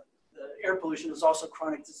 in the air pollution is also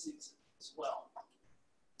chronic disease as well.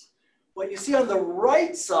 What you see on the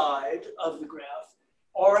right side of the graph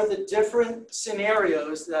are the different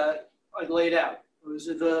scenarios that I laid out. Those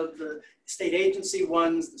are the state agency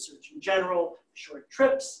ones, the Surgeon General, short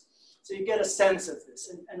trips. So you get a sense of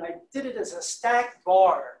this. And I did it as a stacked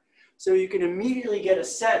bar, so you can immediately get a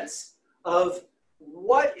sense of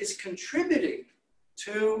what is contributing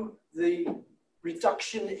to the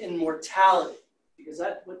reduction in mortality. Because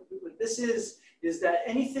what this is that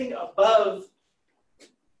anything above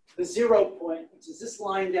the 0 point, which is this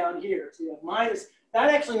line down here, so you have minus, that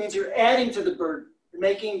actually means you're adding to the burden.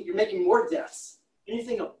 You're making more deaths.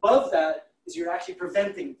 Anything above that is you're actually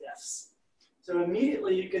preventing deaths. So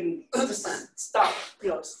immediately you can just stop,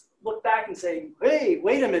 look back and say, hey,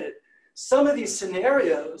 wait a minute. Some of these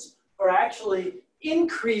scenarios are actually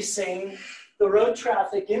increasing the road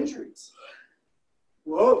traffic injuries.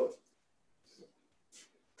 Whoa.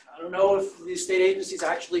 I don't know if the state agencies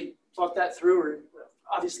actually thought that through, or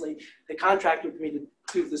obviously they contracted with me to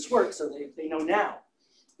do this work, so they know now.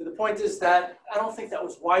 But the point is that I don't think that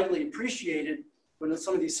was widely appreciated when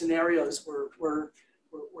some of these scenarios were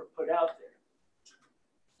put out there.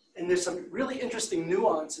 And there's some really interesting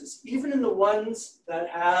nuances, even in the ones that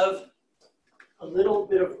have a little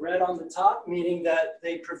bit of red on the top, meaning that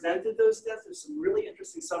they prevented those deaths. There's some really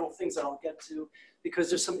interesting subtle things that I'll get to, because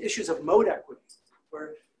there's some issues of mode equity,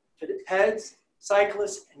 where Peds,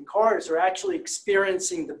 cyclists, and cars are actually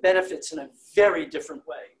experiencing the benefits in a very different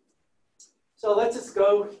way. So let's just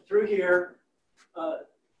go through here.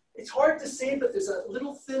 It's hard to see, but there's a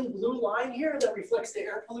little thin blue line here that reflects the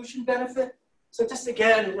air pollution benefit. So just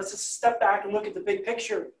again, let's just step back and look at the big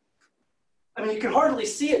picture. I mean, you can hardly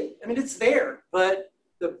see it. I mean, it's there, but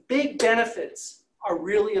the big benefits are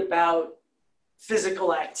really about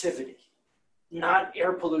physical activity, not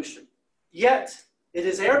air pollution. Yet, it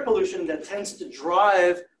is air pollution that tends to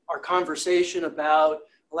drive our conversation about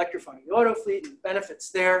electrifying the auto fleet and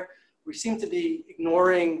benefits there. We seem to be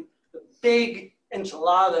ignoring the big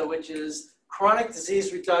enchilada, which is chronic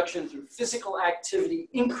disease reduction through physical activity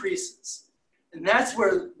increases. And that's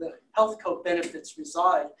where the health co-benefits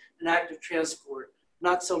reside in active transport,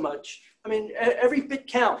 not so much. I mean, every bit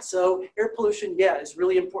counts. So air pollution, yeah, is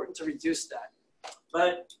really important to reduce that.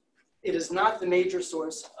 But it is not the major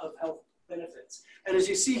source of health benefits. And as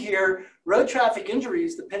you see here, road traffic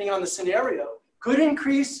injuries, depending on the scenario, could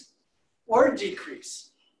increase or decrease.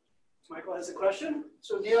 Michael has a question?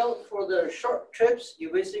 So Neil, for the short trips,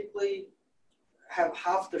 you basically have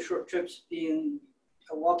half the short trips being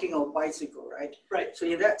walking or bicycle, right? Right. So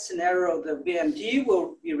in that scenario, the VMT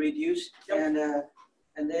will be reduced, yep.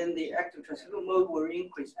 And then the active transport mode will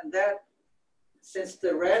increase. And that, since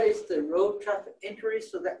the red is the road traffic injury,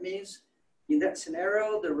 so that means in that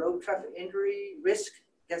scenario, the road traffic injury risk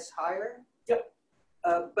gets higher. Yep.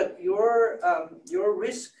 But your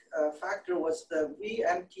risk factor was the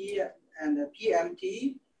VMT and the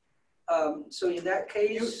PMT. So in that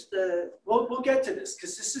case, we'll get to this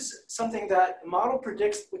because this is something that the model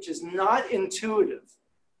predicts, which is not intuitive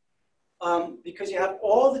because you have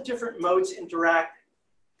all the different modes interacting.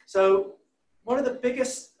 So one of the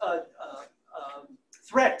biggest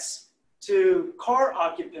threats to car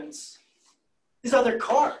occupants is other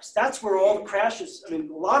cars. That's where all the crashes, I mean,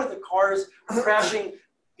 a lot of the cars are crashing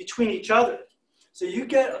between each other. So you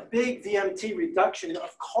get a big VMT reduction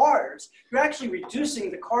of cars, you're actually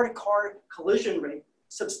reducing the car-to-car collision rate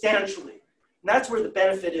substantially. And that's where the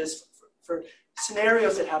benefit is for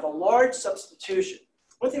scenarios that have a large substitution.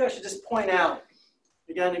 One thing I should just point out,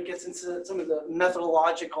 again, it gets into some of the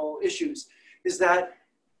methodological issues, is that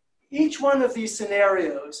each one of these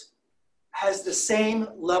scenarios has the same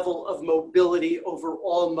level of mobility over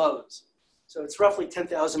all modes. So it's roughly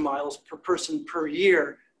 10,000 miles per person per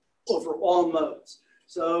year over all modes.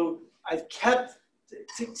 So I've kept,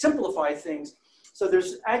 to simplify things, so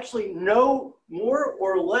there's actually no more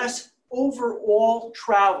or less overall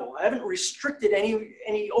travel. I haven't restricted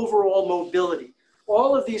any overall mobility.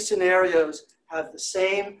 All of these scenarios have the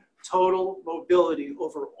same total mobility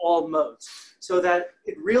over all modes. So that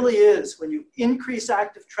it really is, when you increase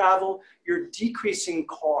active travel, you're decreasing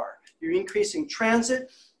car. You're increasing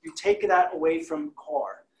transit, you take that away from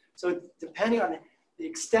car. So depending on the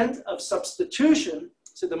extent of substitution,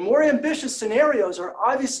 so the more ambitious scenarios are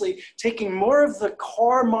obviously taking more of the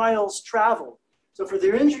car miles traveled. So for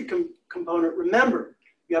the injury component, remember,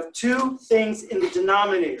 you have two things in the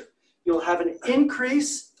denominator. You'll have an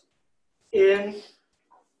increase in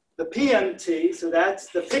the PMT, so that's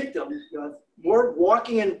the victim. You'll have more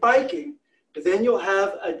walking and biking, but then you'll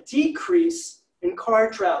have a decrease in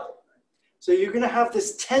car travel. So you're going to have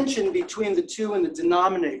this tension between the two in the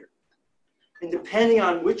denominator. And depending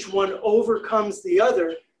on which one overcomes the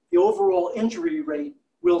other, the overall injury rate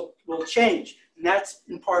will change. And that's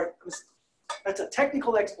in part, that's a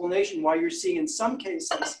technical explanation why you're seeing in some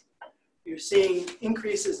cases, you're seeing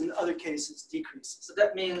increases, in other cases, decreases. So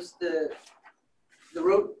that means the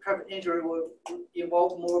road traffic injury will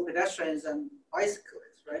involve more pedestrians than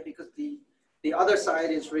bicyclists, right? Because the other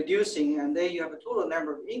side is reducing, and then you have a total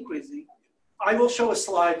number of increasing. I will show a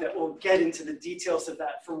slide that will get into the details of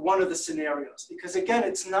that for one of the scenarios, because again,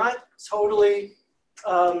 it's not totally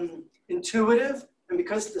intuitive, and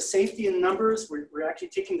because the safety in numbers, we're actually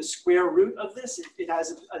taking the square root of this, it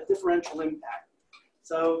has a differential impact.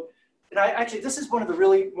 So, and this is one of the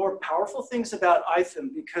really more powerful things about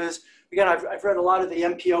IFM, because again, I've read a lot of the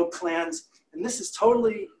MPO plans, and this is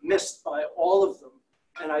totally missed by all of them.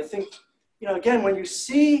 And I think, again, when you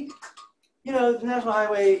see, the National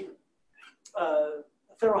Highway,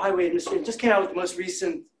 Federal Highway Administration just came out with the most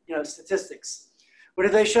recent, statistics. What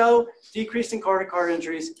did they show? Decrease in car-to-car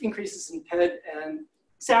injuries, increases in PED, and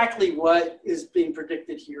exactly what is being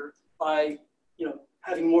predicted here by,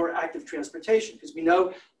 having more active transportation, because we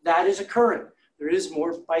know that is occurring. There is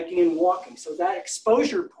more biking and walking. So that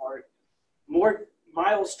exposure part, more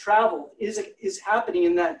miles traveled is happening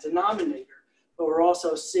in that denominator, but we're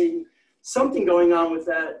also seeing something going on with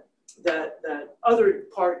that other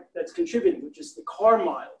part that's contributing, which is the car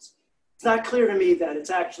miles. It's not clear to me that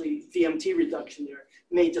it's actually VMT reduction there.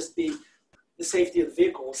 It may just be the safety of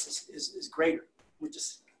vehicles is greater. We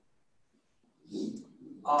just.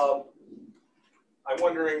 I'm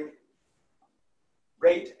wondering,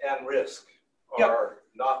 rate and risk are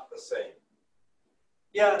not the same.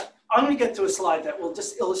 Yeah, I'm going to get to a slide that will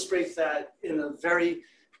just illustrate that in a very,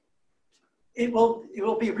 it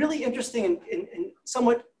will be really interesting and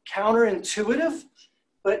somewhat counterintuitive,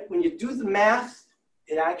 but when you do the math,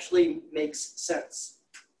 it actually makes sense.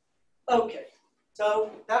 Okay,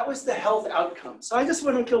 so that was the health outcome. So I just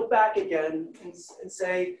want to go back again and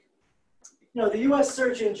say, you know, the US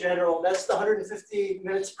Surgeon General, that's the 150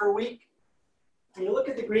 minutes per week. When you look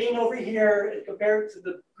at the green over here and compare it to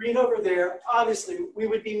the green over there, obviously we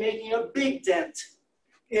would be making a big dent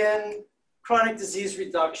in chronic disease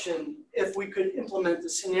reduction if we could implement a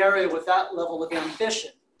scenario with that level of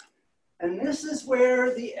ambition. And this is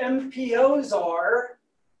where the MPOs are,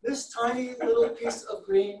 this tiny little piece of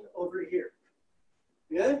green over here.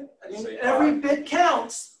 Good? I mean, every bit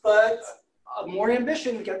counts, but more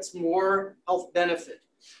ambition gets more health benefit.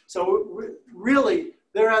 So really,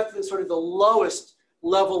 they're at the sort of the lowest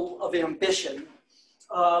level of ambition.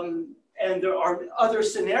 And there are other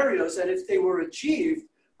scenarios that if they were achieved,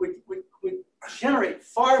 would generate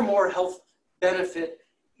far more health benefit.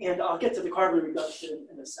 And I'll get to the carbon reduction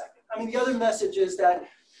in a second. I mean, the other message is that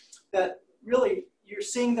really you're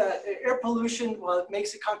seeing that air pollution, while it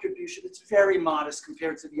makes a contribution, it's very modest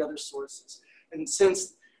compared to the other sources. And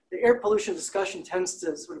since the air pollution discussion tends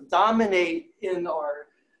to sort of dominate in our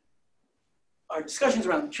discussions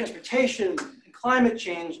around transportation and climate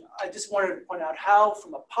change, I just wanted to point out how,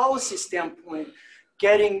 from a policy standpoint,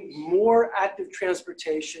 getting more active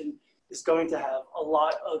transportation is going to have a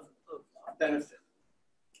lot of benefit.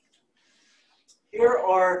 Here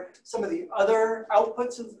are some of the other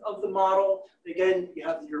outputs of the model. Again, you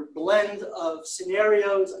have your blend of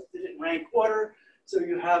scenarios. I did it in rank order. So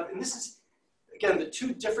you have, and this is, again, the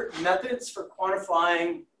two different methods for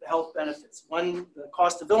quantifying the health benefits. One, the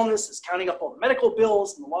cost of illness is counting up all the medical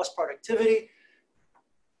bills and the lost productivity.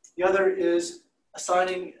 The other is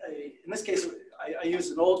assigning in this case, I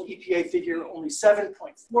use an old EPA figure, only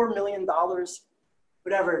 $7.4 million,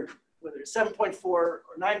 whatever, whether it's 7.4 or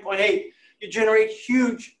 9.8, you generate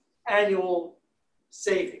huge annual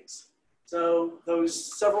savings. So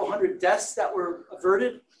those several hundred deaths that were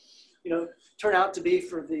averted, turn out to be,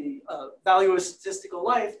 for the value of statistical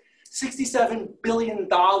life, $67 billion in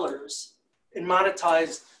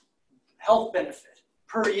monetized health benefit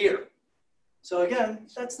per year. So again,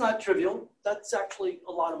 that's not trivial. That's actually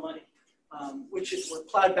a lot of money, which is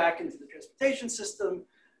applied back into the transportation system.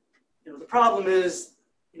 The problem is,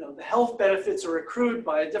 the health benefits are accrued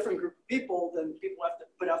by a different group of people, then people have to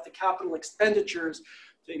put out the capital expenditures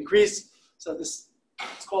to increase. So this,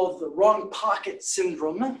 it's called the wrong pocket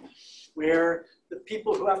syndrome, where the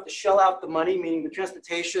people who have to shell out the money, meaning the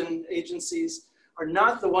transportation agencies, are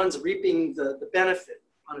not the ones reaping the benefit.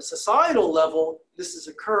 On a societal level, this is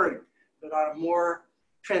occurring, but on a more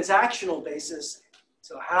transactional basis,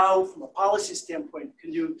 so how, from a policy standpoint,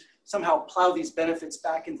 can you somehow plow these benefits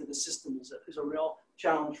back into the system is a real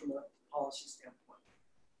challenge from a policy standpoint.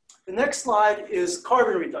 The next slide is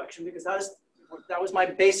carbon reduction, because that was my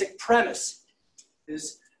basic premise,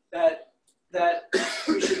 is that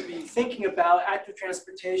we should be thinking about active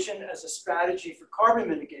transportation as a strategy for carbon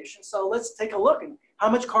mitigation. So let's take a look at how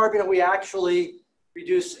much carbon are we actually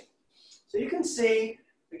reducing. So you can see,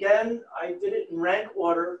 again, I did it in rank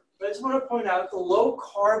order, but I just want to point out the low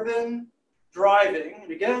carbon driving.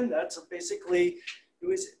 And again, that's basically,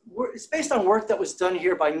 it's based on work that was done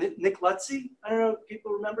here by Nick Lutzy. I don't know if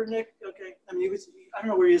people remember Nick. Okay, I mean, I don't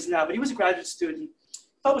know where he is now, but he was a graduate student,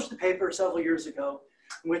 published a paper several years ago,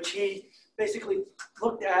 in which he basically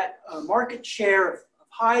looked at market share of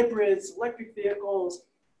hybrids, electric vehicles,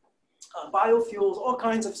 biofuels, all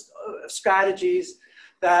kinds of strategies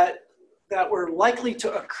that were likely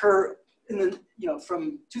to occur in the,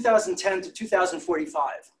 from 2010 to 2045.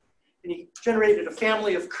 And he generated a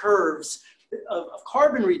family of curves of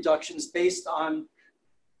carbon reductions based on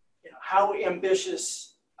how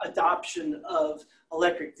ambitious adoption of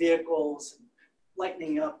electric vehicles, and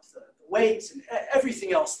lightening up the weights and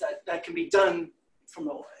everything else that can be done from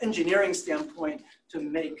an engineering standpoint to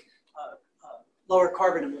make lower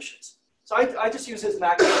carbon emissions. So I just use his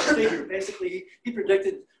maximum figure. Basically, he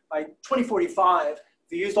predicted by 2045, if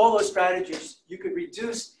you used all those strategies, you could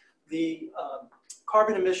reduce the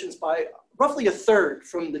carbon emissions by roughly a third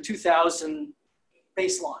from the 2000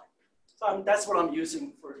 baseline. So that's what I'm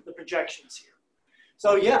using for the projections here.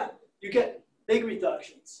 So yeah, you get big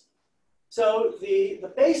reductions. So the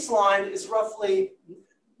baseline is roughly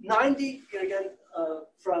 90, again,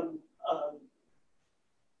 from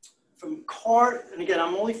car, and again,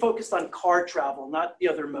 I'm only focused on car travel, not the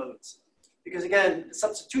other modes. Because again, the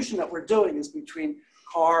substitution that we're doing is between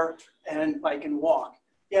car and bike and walk.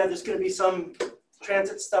 Yeah, there's going to be some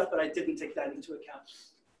transit stuff, but I didn't take that into account.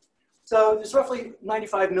 So there's roughly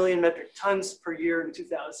 95 million metric tons per year in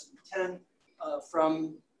 2010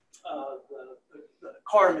 from the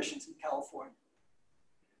car emissions in California.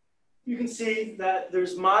 You can see that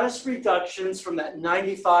there's modest reductions from that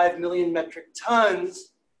 95 million metric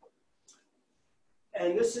tons.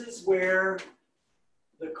 And this is where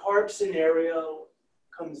the CARB scenario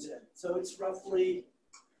comes in. So it's roughly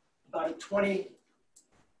about a 20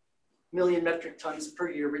 million metric tons per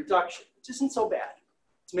year reduction, which isn't so bad.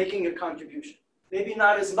 It's making a contribution. Maybe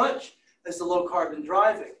not as much as the low carbon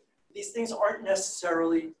driving. These things aren't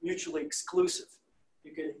necessarily mutually exclusive.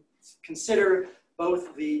 You could consider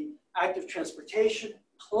both the active transportation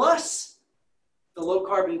plus the low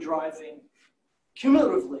carbon driving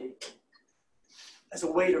cumulatively as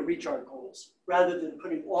a way to reach our goals, rather than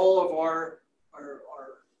putting all of our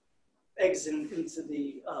eggs into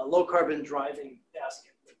the low carbon driving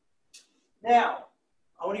basket. Now,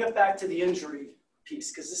 I want to get back to the injury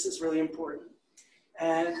piece because this is really important.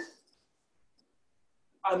 And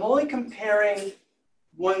I'm only comparing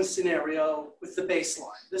one scenario with the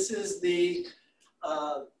baseline. This is the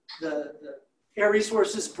Air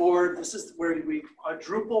Resources Board. This is where we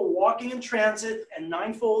quadruple walking and transit and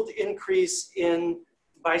 9-fold increase in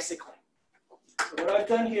bicycling. So what I've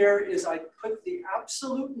done here is I put the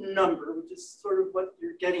absolute number, which is sort of what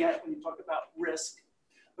you're getting at when you talk about risk,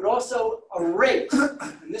 but also a rate.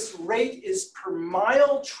 And this rate is per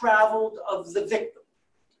mile traveled of the victim.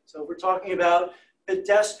 So we're talking about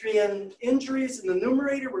pedestrian injuries in the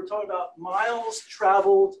numerator. We're talking about miles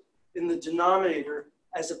traveled in the denominator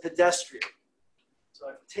as a pedestrian. So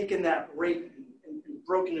I've taken that rate and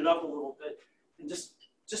broken it up a little bit and just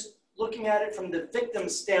looking at it from the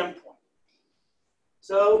victim's standpoint.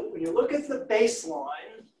 So when you look at the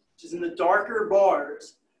baseline, which is in the darker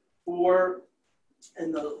bars,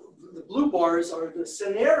 and the blue bars are the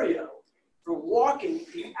scenario for walking,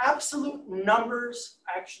 the absolute numbers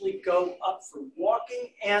actually go up for walking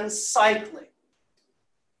and cycling.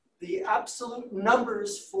 The absolute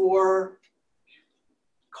numbers for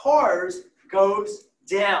cars goes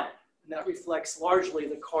down. And that reflects largely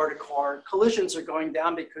the car-to-car collisions are going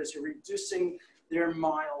down because you're reducing their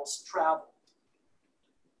miles traveled.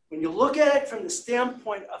 When you look at it from the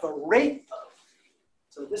standpoint of a rate though,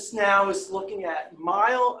 so this now is looking at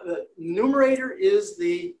the numerator is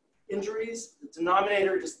the injuries, the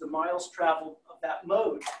denominator is the miles traveled of that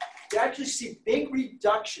mode. You actually see big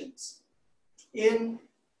reductions in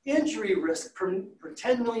injury risk per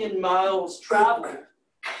 10 million miles traveled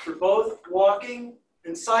for both walking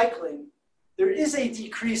and cycling. There is a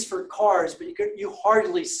decrease for cars, but you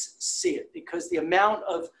hardly see it because the amount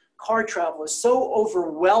of car travel is so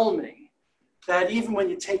overwhelming that even when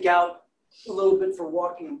you take out a little bit for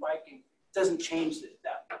walking and biking, it doesn't change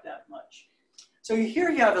that much. So here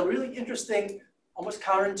you have a really interesting, almost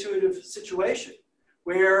counterintuitive situation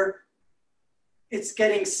where it's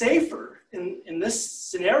getting safer in this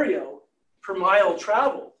scenario per mile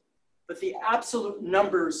traveled, but the absolute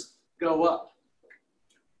numbers go up.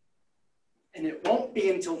 And it won't be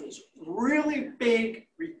until there's really big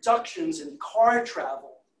reductions in car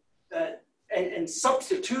travel and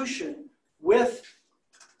substitution with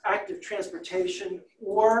active transportation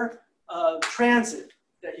or transit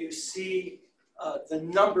that you see the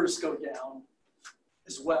numbers go down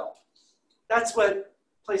as well. That's what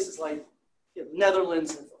places like the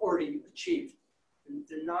Netherlands have already achieved. And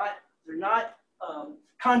they're not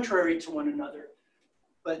contrary to one another,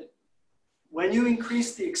 but when you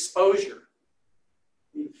increase the exposure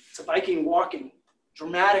to biking and walking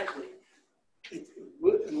dramatically,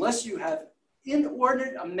 unless you have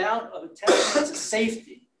inordinate amount of attention to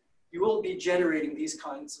safety, you will be generating these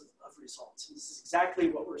kinds of results. And this is exactly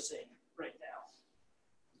what we're seeing right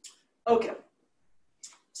now. Okay,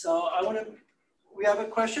 so we have a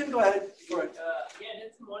question, go ahead. Yeah,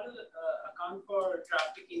 let's model account for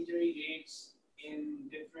traffic injury rates in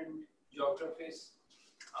different geographies,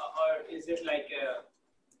 or is it like a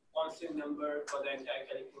constant number for the entire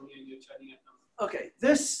California and you're turning a number? Okay,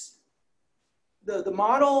 the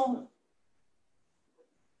model,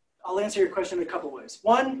 I'll answer your question in a couple ways.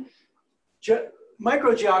 One,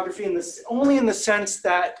 microgeography only in the sense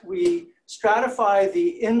that we stratify the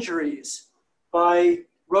injuries by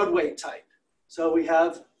roadway type. So we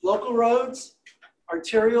have local roads,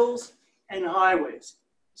 arterials, and highways.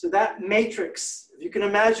 So that matrix, if you can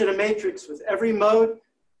imagine a matrix with every mode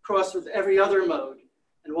crossed with every other mode,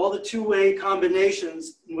 and all the two-way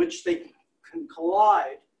combinations in which they can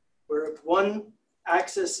collide, where one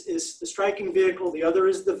axis is the striking vehicle, the other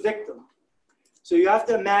is the victim. So you have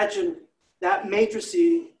to imagine that matrix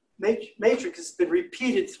has been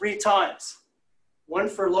repeated 3 times. One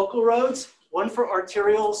for local roads, one for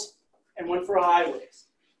arterials, and one for highways.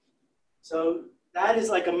 So that is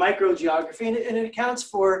like a microgeography, and it accounts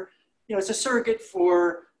for, it's a surrogate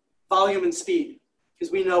for volume and speed,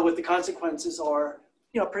 because we know what the consequences are,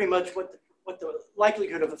 pretty much what the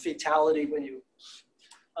likelihood of a fatality when you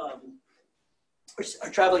are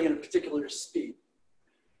traveling at a particular speed.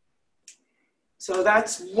 So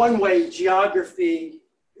that's one way geography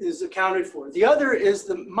is accounted for. The other is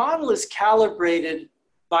the model is calibrated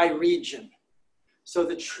by region. So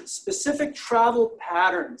the specific travel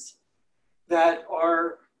patterns that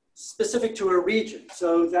are specific to a region.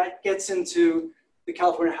 So that gets into the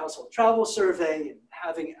California Household Travel Survey and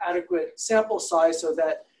having adequate sample size so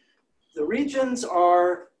that the regions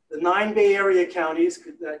are the 9 Bay Area counties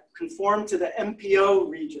that conform to the MPO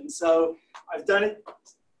region. So I've done it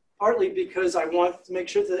partly because I want to make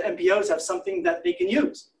sure that MPOs have something that they can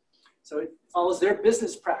use. So it follows their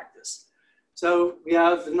business practice. So we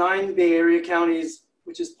have the 9 Bay Area counties,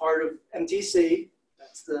 which is part of MTC,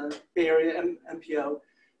 that's the Bay Area MPO.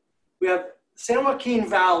 We have San Joaquin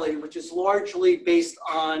Valley, which is largely based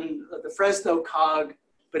on the Fresno COG,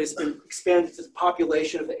 but it's been expanded to the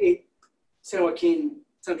population of the 8 San Joaquin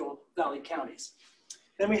Central Valley counties.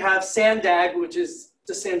 Then we have Sandag, which is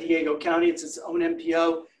the San Diego County, it's its own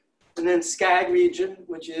MPO. And then SCAG region,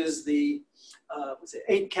 which is the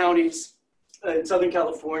 8 counties in Southern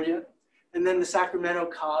California. And then the Sacramento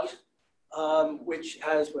COG, which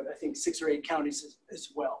has, I think 6 or 8 counties as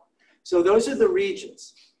well. So those are the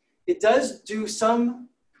regions. It does do some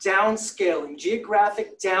downscaling,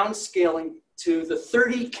 geographic downscaling to the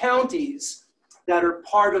 30 counties that are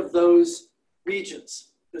part of those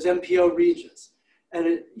regions, those MPO regions. And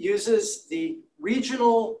it uses the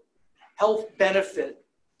regional health benefit,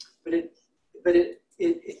 but it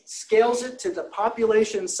scales it to the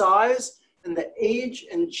population size and the age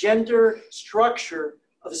and gender structure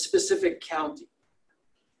of a specific county.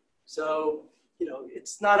 So,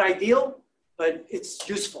 it's not ideal, but it's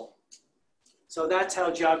useful. So that's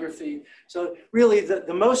how geography, so really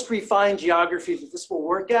the most refined geography that this will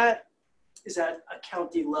work at is at a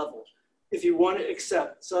county level, if you want to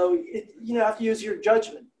accept. So you have to use your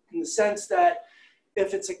judgment in the sense that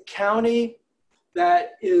if it's a county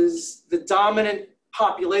that is the dominant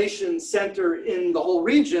population center in the whole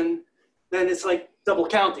region, then it's like double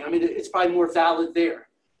counting. I mean, it's probably more valid there.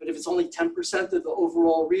 But if it's only 10% of the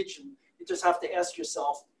overall region, you just have to ask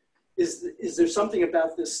yourself, is there something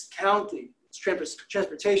about this county, its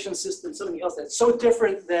transportation system, something else that's so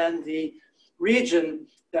different than the region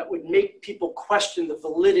that would make people question the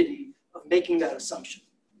validity of making that assumption?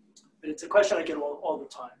 But it's a question I get all the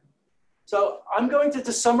time. So I'm going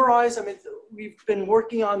to summarize. I mean, we've been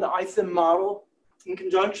working on the IFIM model in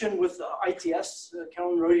conjunction with the ITS.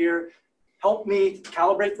 Carolyn Rodier helped me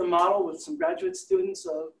calibrate the model with some graduate students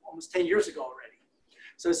almost 10 years ago already.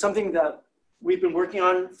 So it's something that we've been working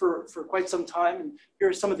on for quite some time. And here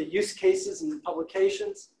are some of the use cases and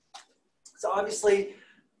publications. So obviously,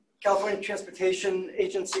 California transportation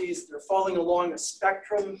agencies, they're following along a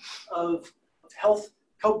spectrum of health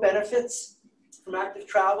co-benefits from active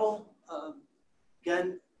travel.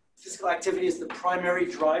 Again, physical activity is the primary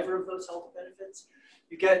driver of those health benefits.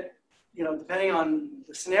 You get, depending on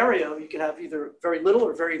the scenario, you can have either very little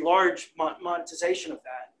or very large monetization of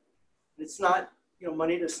that. It's not,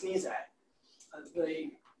 money to sneeze at.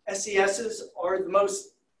 The SESs are the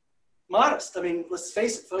most modest. I mean, let's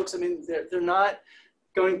face it, folks. I mean, they're not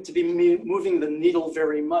going to be moving the needle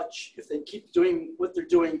very much if they keep doing what they're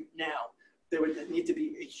doing now. There would need to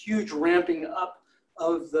be a huge ramping up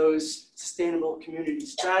of those sustainable community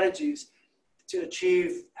strategies to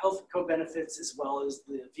achieve health co-benefits as well as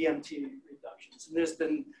the VMT reductions. And there's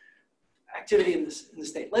been activity in the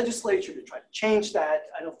state legislature to try to change that.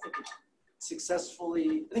 I don't think it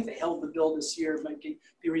successfully, I think they held the bill this year, it might be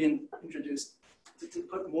reintroduced to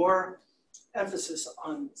put more emphasis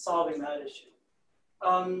on solving that issue.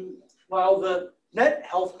 While the net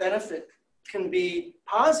health benefit can be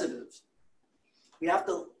positive, we have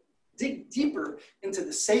to dig deeper into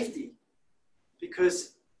the safety,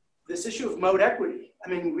 because this issue of mode equity, I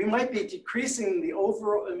mean, we might be decreasing the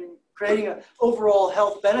overall, creating an overall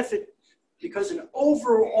health benefit because an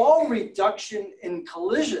overall reduction in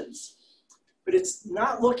collisions, but it's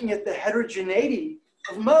not looking at the heterogeneity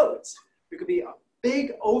of modes. There could be a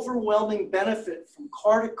big overwhelming benefit from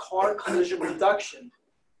car-to-car collision reduction,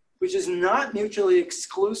 which is not mutually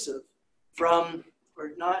exclusive from,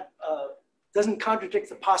 or not, doesn't contradict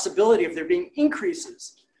the possibility of there being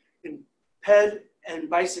increases in ped and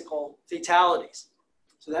bicycle fatalities.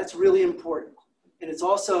 So that's really important. And it's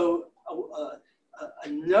also a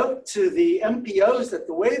note to the MPOs that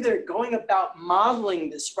the way they're going about modeling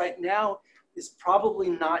this right now is probably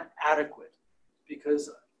not adequate, because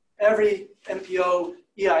every MPO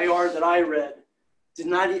EIR that I read did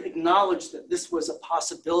not acknowledge that this was a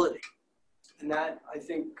possibility. And that, I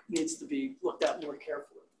think, needs to be looked at more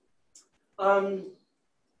carefully.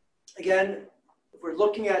 Again, if we're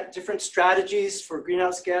looking at different strategies for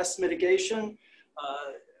greenhouse gas mitigation,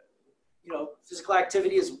 physical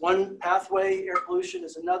activity is one pathway, air pollution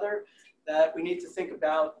is another, that we need to think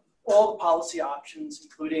about all the policy options,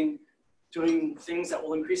 including doing things that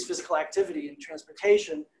will increase physical activity in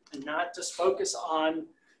transportation, and not just focus on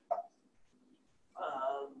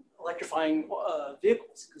electrifying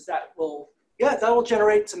vehicles, because that will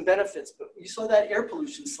generate some benefits. But you saw that air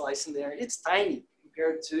pollution slice in there. It's tiny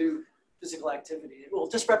compared to physical activity. It will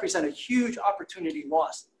just represent a huge opportunity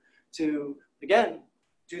lost to, again,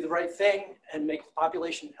 do the right thing and make the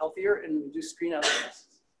population healthier and reduce greenhouse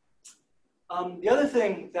gases. The other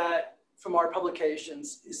thing that from our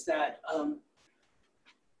publications is that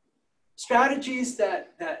strategies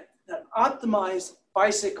that optimize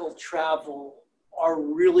bicycle travel are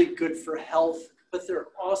really good for health, but they're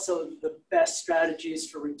also the best strategies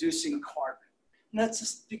for reducing carbon. And that's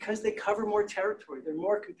just because they cover more territory. They're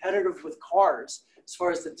more competitive with cars as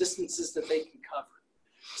far as the distances that they can cover.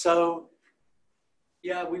 So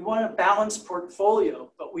yeah, we want a balanced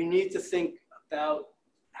portfolio, but we need to think about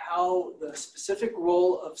how the specific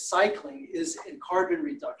role of cycling is in carbon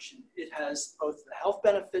reduction. It has both the health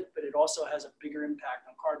benefit, but it also has a bigger impact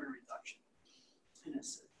on carbon reduction. And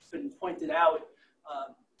it's been pointed out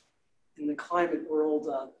in the climate world,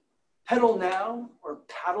 pedal now or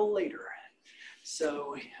paddle later.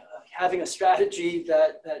 So having a strategy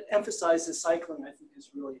that emphasizes cycling, I think, is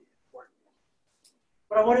really important.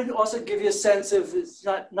 But I wanted to also give you a sense of, it's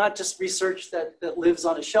not just research that lives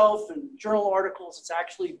on a shelf and journal articles, it's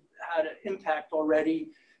actually had an impact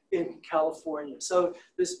already in California. So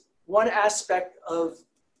there's one aspect of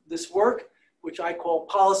this work, which I call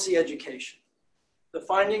policy education. The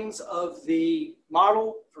findings of the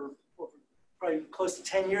model for probably close to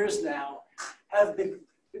 10 years now have been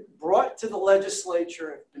brought to the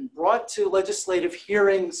legislature, have been brought to legislative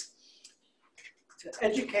hearings to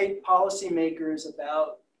educate policymakers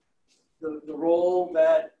about the role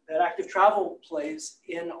that active travel plays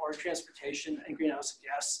in our transportation and greenhouse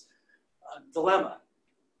gas dilemma.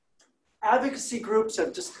 Advocacy groups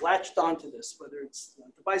have just latched onto this, whether it's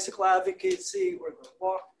the bicycle advocacy or the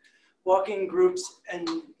walking groups and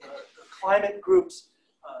the climate groups,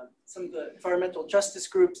 some of the environmental justice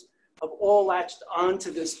groups have all latched onto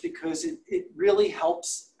this because it really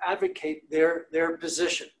helps advocate their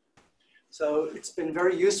position. So it's been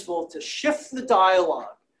very useful to shift the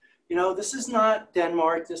dialogue. You know, this is not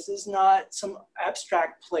Denmark, this is not some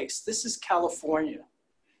abstract place, this is California.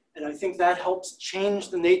 And I think that helps change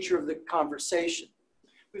the nature of the conversation.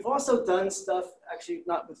 We've also done stuff, actually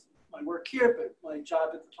not with my work here, but my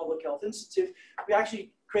job at the Public Health Institute. We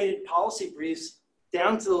actually created policy briefs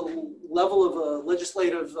down to the level of a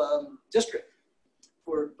legislative district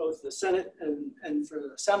for both the Senate and for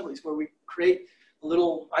the assemblies, where we create a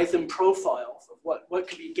little item profile of what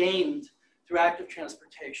could be gained through active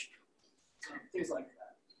transportation, things like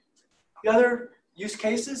that. The other use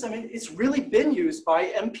cases, I mean, it's really been used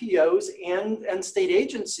by MPOs and state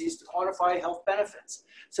agencies to quantify health benefits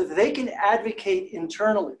so that they can advocate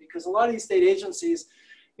internally, because a lot of these state agencies,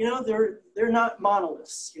 you know, they're not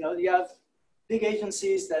monoliths. You know, you have big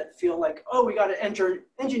agencies that feel like, oh, we got to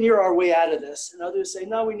engineer our way out of this. And others say,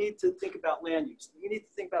 no, we need to think about land use. We need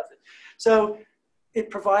to think about this. So it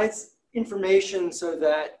provides information so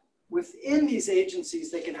that within these agencies,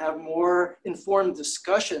 they can have more informed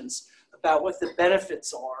discussions about what the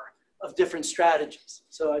benefits are of different strategies.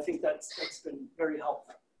 So I think that's been very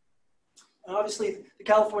helpful. And obviously, the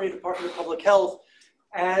California Department of Public Health,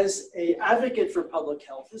 as an advocate for public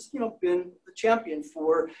health, has been the champion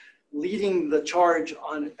for leading the charge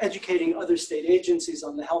on educating other state agencies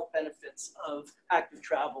on the health benefits of active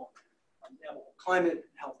travel. They have a climate and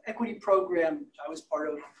health equity program, which I was part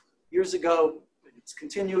of years ago, but it's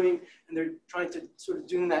continuing, and they're trying to sort of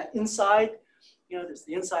doing that inside. You know, there's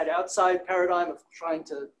the inside-outside paradigm of trying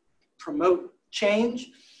to promote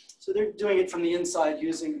change. So they're doing it from the inside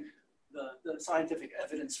using the scientific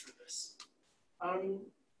evidence for this.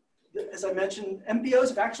 As I mentioned, MPOs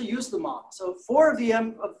have actually used the model. So 4 of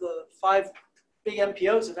the 5 big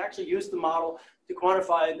MPOs have actually used the model to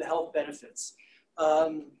quantify the health benefits.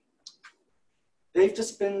 they've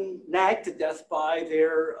just been nagged to death by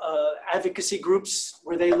their advocacy groups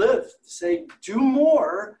where they live to say, do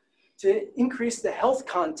more to increase the health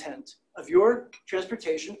content of your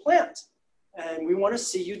transportation plans. And we want to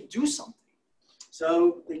see you do something.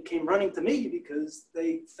 So they came running to me because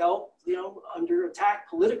they felt, under attack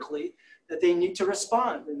politically that they need to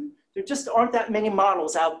respond. And there just aren't that many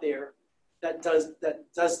models out there that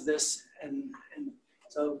does this. And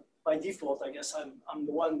so by default, I guess I'm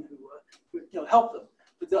the one who would help them.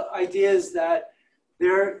 But the idea is that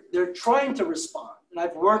they're trying to respond. And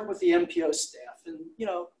I've worked with the MPO staff, and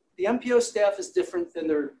the MPO staff is different than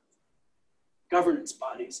their governance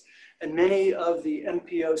bodies. And many of the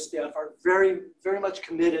MPO staff are very, very much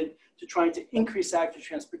committed to trying to increase active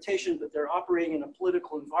transportation, but they're operating in a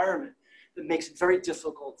political environment that makes it very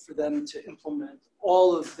difficult for them to implement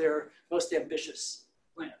all of their most ambitious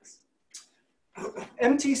plans.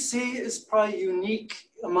 MTC is probably unique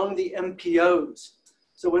among the MPOs.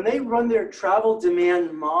 So when they run their travel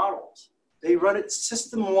demand models, they run it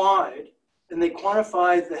system-wide and they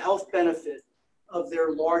quantify the health benefit of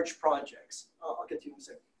their large projects. I'll get to you in a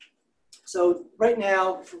second. So right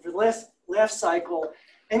now, for the last cycle,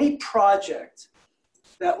 any project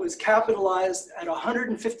that was capitalized at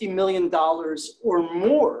 $150 million or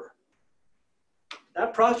more,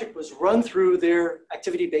 that project was run through their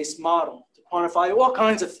activity-based model to quantify all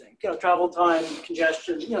kinds of things, travel time,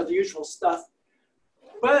 congestion, the usual stuff.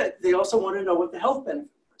 But they also wanted to know what the health benefit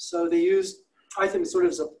was. So they used, I think, sort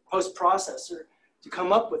of as a post-processor to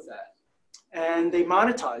come up with that. And they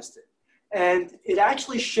monetized it. And it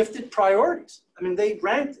actually shifted priorities. I mean, they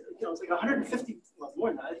ranked, it was like 150, well, more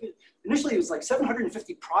than that. I think initially, it was like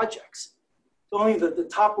 750 projects. Only the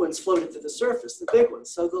top ones floated to the surface, the big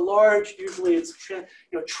ones. So the large, usually it's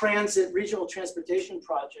transit, regional transportation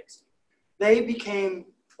projects. They became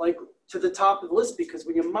like to the top of the list because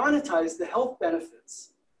when you monetize the health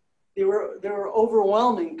benefits, they were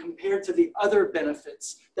overwhelming compared to the other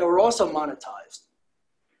benefits that were also monetized.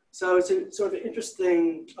 So it's a sort of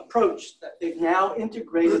interesting approach that they've now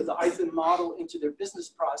integrated the IFIM model into their business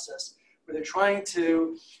process, where they're trying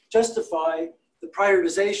to justify the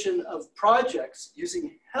prioritization of projects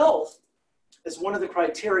using health as one of the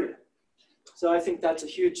criteria. So I think that's a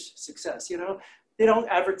huge success. They don't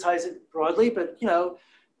advertise it broadly, but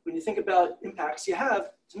when you think about impacts you have,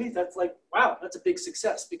 to me that's like, wow, that's a big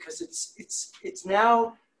success because it's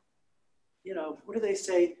now, what do they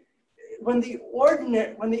say? When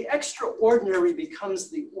the extraordinary becomes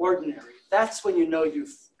the ordinary, that's when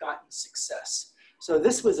you've gotten success. So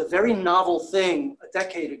this was a very novel thing a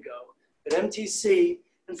decade ago at MTC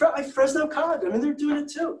and Fresno College. I mean, they're doing it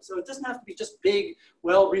too. So it doesn't have to be just big,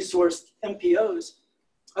 well-resourced MPOs.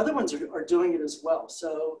 Other ones are doing it as well.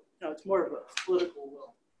 So it's more of a political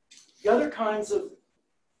will. The other kinds of,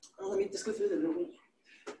 let me just go through them.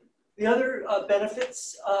 The other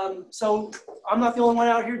benefits, so I'm not the only one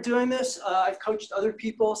out here doing this. I've coached other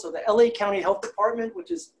people. So the LA County Health Department,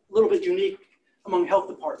 which is a little bit unique among health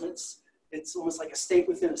departments. It's almost like a state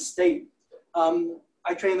within a state.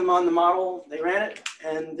 I trained them on the model, they ran it,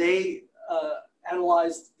 and they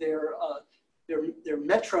analyzed their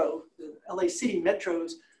metro, the LA City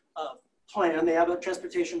Metro's plan. They have a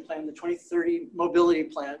transportation plan, the 2030 mobility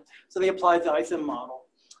plan. So they applied the IFIM model.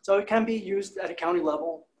 So it can be used at a county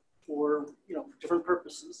level for different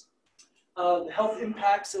purposes. The health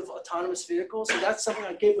impacts of autonomous vehicles. So that's something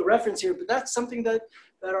I gave the reference here, but that's something that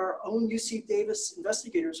our own UC Davis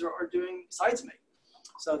investigators are doing besides me.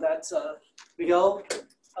 So that's Miguel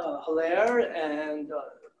Hilaire and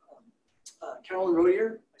Carolyn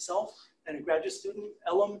Rodier, myself, and a graduate student,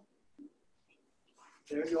 Elam.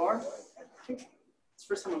 There you are. I think it's the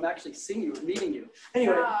first time I'm actually seeing you or meeting you.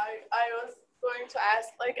 Anyway. Yeah, I was going to ask,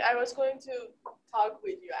 I was going to talk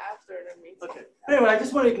with you after the meeting. Okay. Anyway, I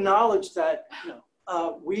just want to acknowledge that,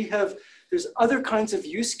 there's other kinds of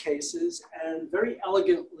use cases, and very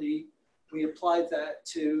elegantly, we applied that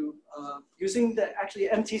to using the actually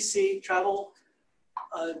MTC travel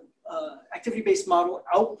activity-based model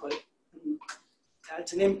output.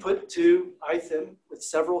 That's an input to IFIM with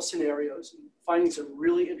several scenarios. And findings are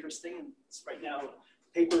really interesting, and it's right now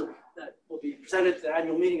a paper that will be presented at the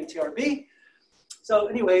annual meeting at TRB. So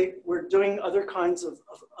anyway, we're doing other kinds of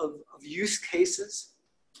use cases.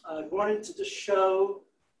 I wanted to just show,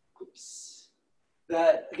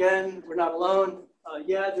 that again, we're not alone.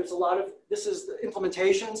 There's a lot of, this is the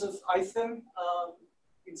implementations of IFIM.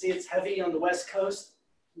 You can see it's heavy on the West Coast.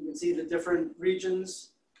 You can see the different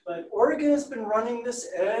regions. But Oregon has been running this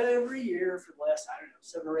every year for the last,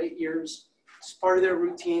 7 or 8 years. It's part of their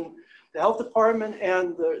routine. The health department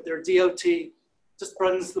and their DOT just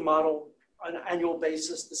runs the model on an annual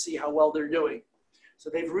basis to see how well they're doing. So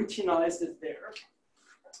they've routinized it there.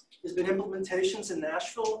 There's been implementations in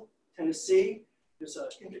Nashville, Tennessee. There's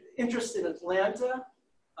an interest in Atlanta,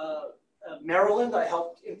 Maryland. I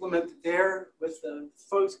helped implement it there with the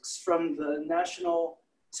folks from the National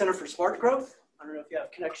Center for Smart Growth. I don't know if you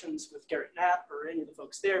have connections with Garrett Knapp or any of the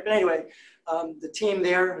folks there, but anyway, the team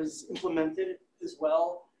there has implemented it as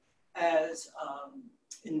well as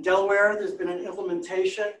in Delaware, there's been an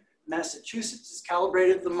implementation. Massachusetts has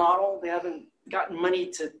calibrated the model. They haven't gotten money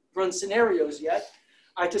to run scenarios yet.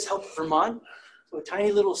 I just helped Vermont, so a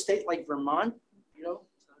tiny little state like Vermont, you know,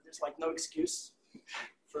 so there's like no excuse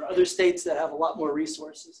for other states that have a lot more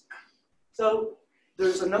resources. So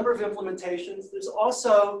there's a number of implementations. There's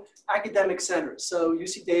also academic centers. So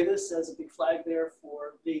UC Davis has a big flag there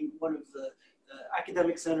for being one of the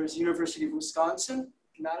academic centers. University of Wisconsin,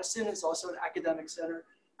 Madison is also an academic center.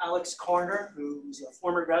 Alex Corner, who's a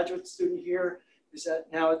former graduate student here, is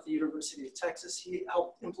now at the University of Texas. He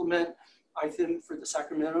helped implement, I think, for the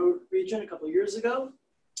Sacramento region a couple of years ago.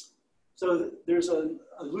 So there's a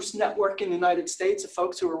loose network in the United States of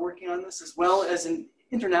folks who are working on this, as well as an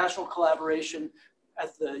international collaboration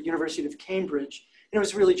at the University of Cambridge. And it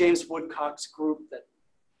was really James Woodcock's group that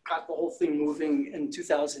got the whole thing moving in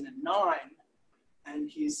 2009. And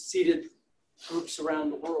he's seeded groups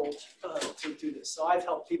around the world to do this. So I've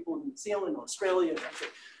helped people in New Zealand, Australia, and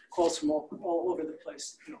calls from all over the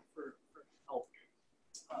place, you know, for help.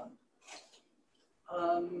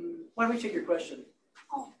 Why don't we take your question?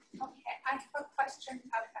 Oh, okay. I have a question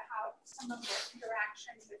about some of the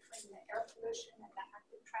interaction between the air pollution and the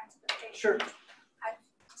active transportation. Sure. I've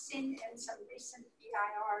seen in some recent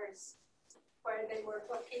EIRs where they were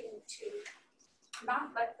looking to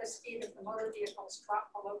not let the speed of the motor vehicles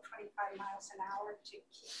drop below 25 miles an hour to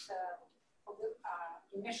keep the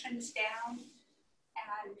emissions down.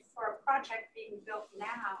 And for a project being built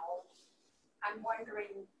now, I'm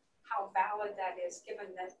wondering how valid that is,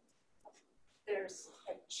 given that there's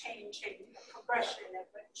a changing progression of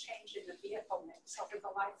a change in the vehicle mix over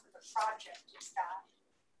the life of the project. Is that?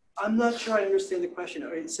 I'm not sure I understand the question.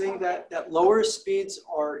 Are you saying that lower speeds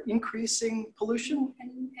are increasing pollution?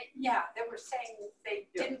 And yeah, they were saying they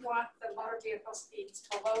didn't want the motor vehicle speeds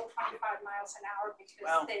below 25 miles an hour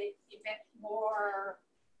because they emit more,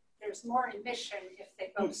 there's more emission if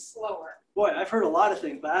they go slower. Boy, I've heard a lot of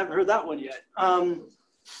things, but I haven't heard that one yet. I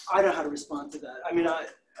don't know how to respond to that. I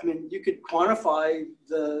mean, you could quantify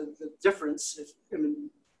the difference. I mean,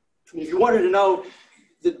 if you wanted to know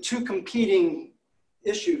the two competing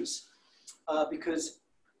issues, because,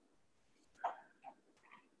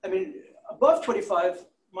 I mean, above 25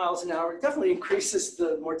 miles an hour definitely increases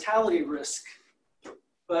the mortality risk.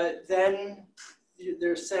 But then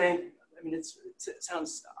they're saying, I mean, it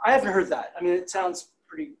sounds, I haven't heard that. I mean, it sounds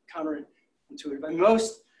pretty counterintuitive. I mean,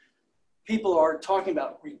 most people are talking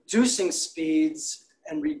about reducing speeds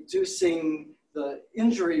and reducing the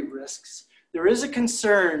injury risks. There is a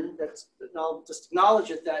concern and I'll just acknowledge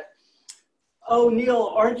it, that, oh,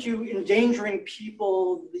 Neil, aren't you endangering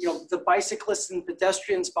people, you know, the bicyclists and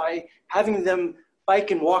pedestrians by having them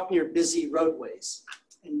bike and walk near busy roadways?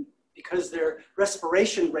 And because their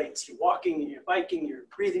respiration rates, you're walking, you're biking, you're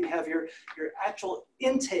breathing heavier, your actual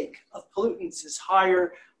intake of pollutants is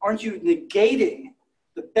higher. Aren't you negating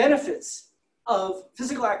the benefits of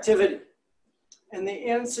physical activity? And the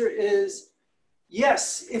answer is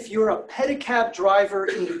yes, if you're a pedicab driver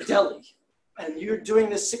in New Delhi, and you're doing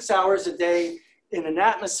this 6 hours a day in an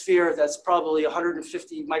atmosphere that's probably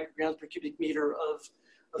 150 micrograms per cubic meter of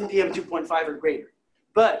PM 2.5 or greater.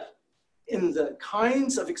 But in the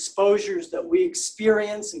kinds of exposures that we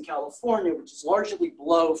experience in California, which is largely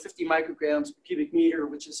below 50 micrograms per cubic meter,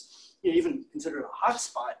 which is, you know, even considered a hot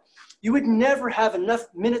spot, you would never have enough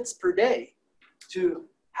minutes per day to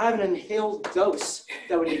have an inhaled dose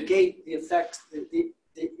that would negate the effect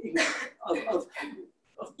of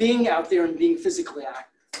being out there and being physically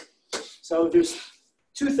active. So there's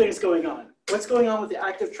two things going on. What's going on with the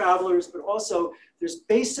active travelers, but also there's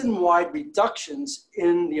basin-wide reductions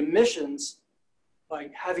in the emissions by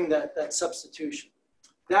having that substitution.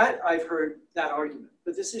 That, I've heard that argument,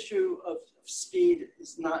 but this issue of speed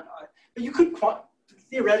is not, but you could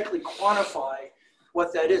theoretically quantify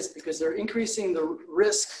what that is, because they're increasing the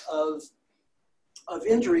risk of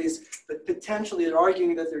injuries, but potentially they're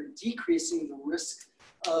arguing that they're decreasing the risk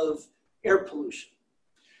of air pollution.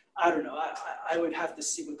 I don't know. I would have to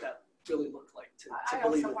see what that really looked like to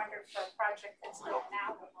believe it. I also wonder for a project that's built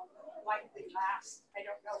now that will likely last, I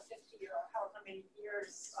don't know, 50 or however many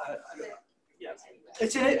years. Yeah,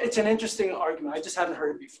 it's an interesting argument. I just haven't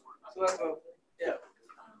heard it before. So, yeah.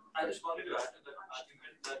 I just wanted to add to that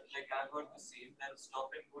argument that, like, I've heard the same, that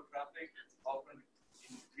stopping road traffic often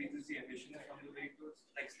the emissions from the vehicles,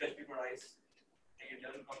 like especially for ICE, like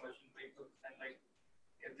internal combustion vehicles, and like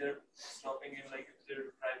if they're stopping in, like if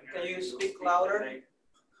they're driving. Can you speak louder? Like,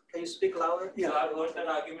 can you speak louder? So I've heard that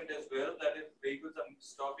argument as well, that if vehicles are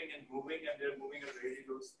stopping and moving and they're moving at a really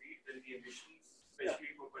low speed, then the emissions,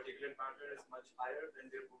 especially for particulate matter, is much higher than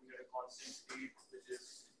they're moving at a constant speed, which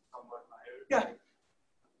is somewhat higher. Yeah.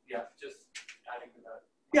 Yeah, just adding to that.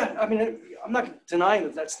 Yeah, I mean, I'm not denying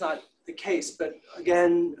that that's not the case, but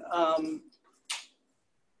again,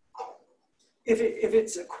 if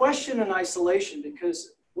it's a question in isolation,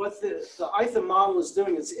 because what the ITHM model is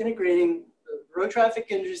doing is integrating the road traffic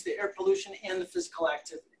injuries, the air pollution, and the physical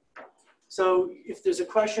activity. So if there's a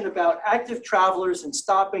question about active travelers and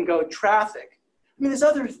stop and go traffic, I mean, there's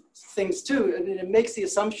other things too. I mean, it makes the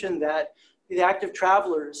assumption that the active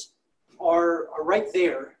travelers are right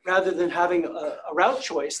there rather than having a route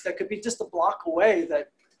choice that could be just a block away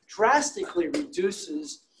that drastically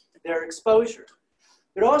reduces their exposure.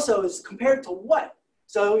 It also is compared to what?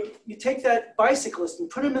 So you take that bicyclist and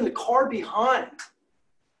put them in the car behind.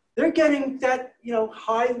 They're getting that,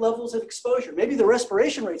 high levels of exposure. Maybe the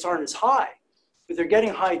respiration rates aren't as high, but they're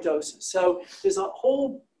getting high doses. So there's a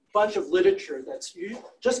whole bunch of literature that's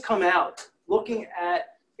just come out looking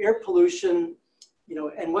at air pollution,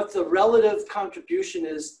 and what the relative contribution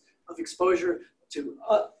is of exposure to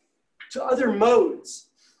other modes.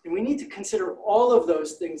 And we need to consider all of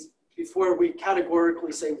those things before we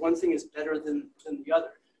categorically say one thing is better than the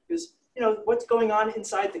other. Because what's going on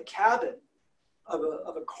inside the cabin of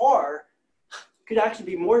a car could actually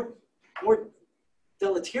be more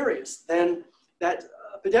deleterious than that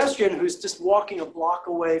pedestrian who's just walking a block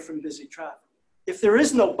away from busy traffic. If there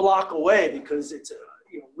is no block away because it's a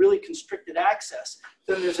really constricted access,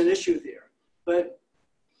 then there's an issue there. But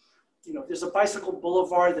there's a bicycle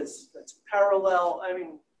boulevard that's parallel. I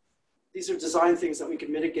mean, these are design things that we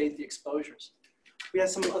can mitigate the exposures. We have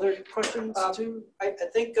some other questions too? I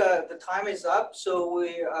think the time is up, so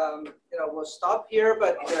we'll stop here,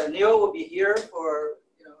 but Neil will be here for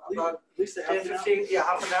about at least a half an hour.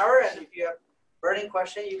 half an hour, and if you have burning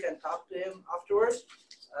question, you can talk to him afterwards.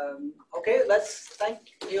 Okay, let's thank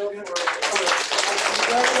Neil for.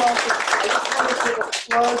 I just want to give a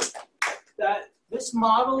plug that this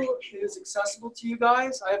model is accessible to you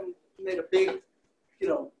guys. I haven't made a big,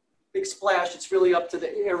 big splash. It's really up to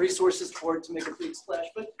the Air Resources Board to make a big splash,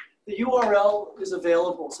 but the URL is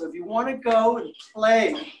available. So if you want to go and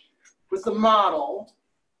play with the model,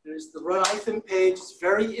 there's the Run ITHM page. It's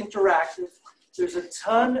very interactive. There's a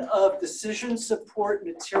ton of decision support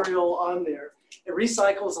material on there. It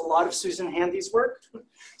recycles a lot of Susan Handy's work.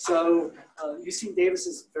 So UC Davis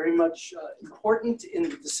is very much important in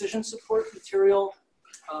the decision support material,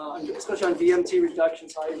 especially on VMT reduction.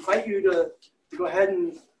 So I invite you to go ahead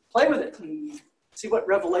and play with it and see what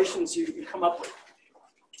revelations you come up with.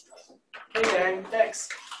 Hey, gang, thanks.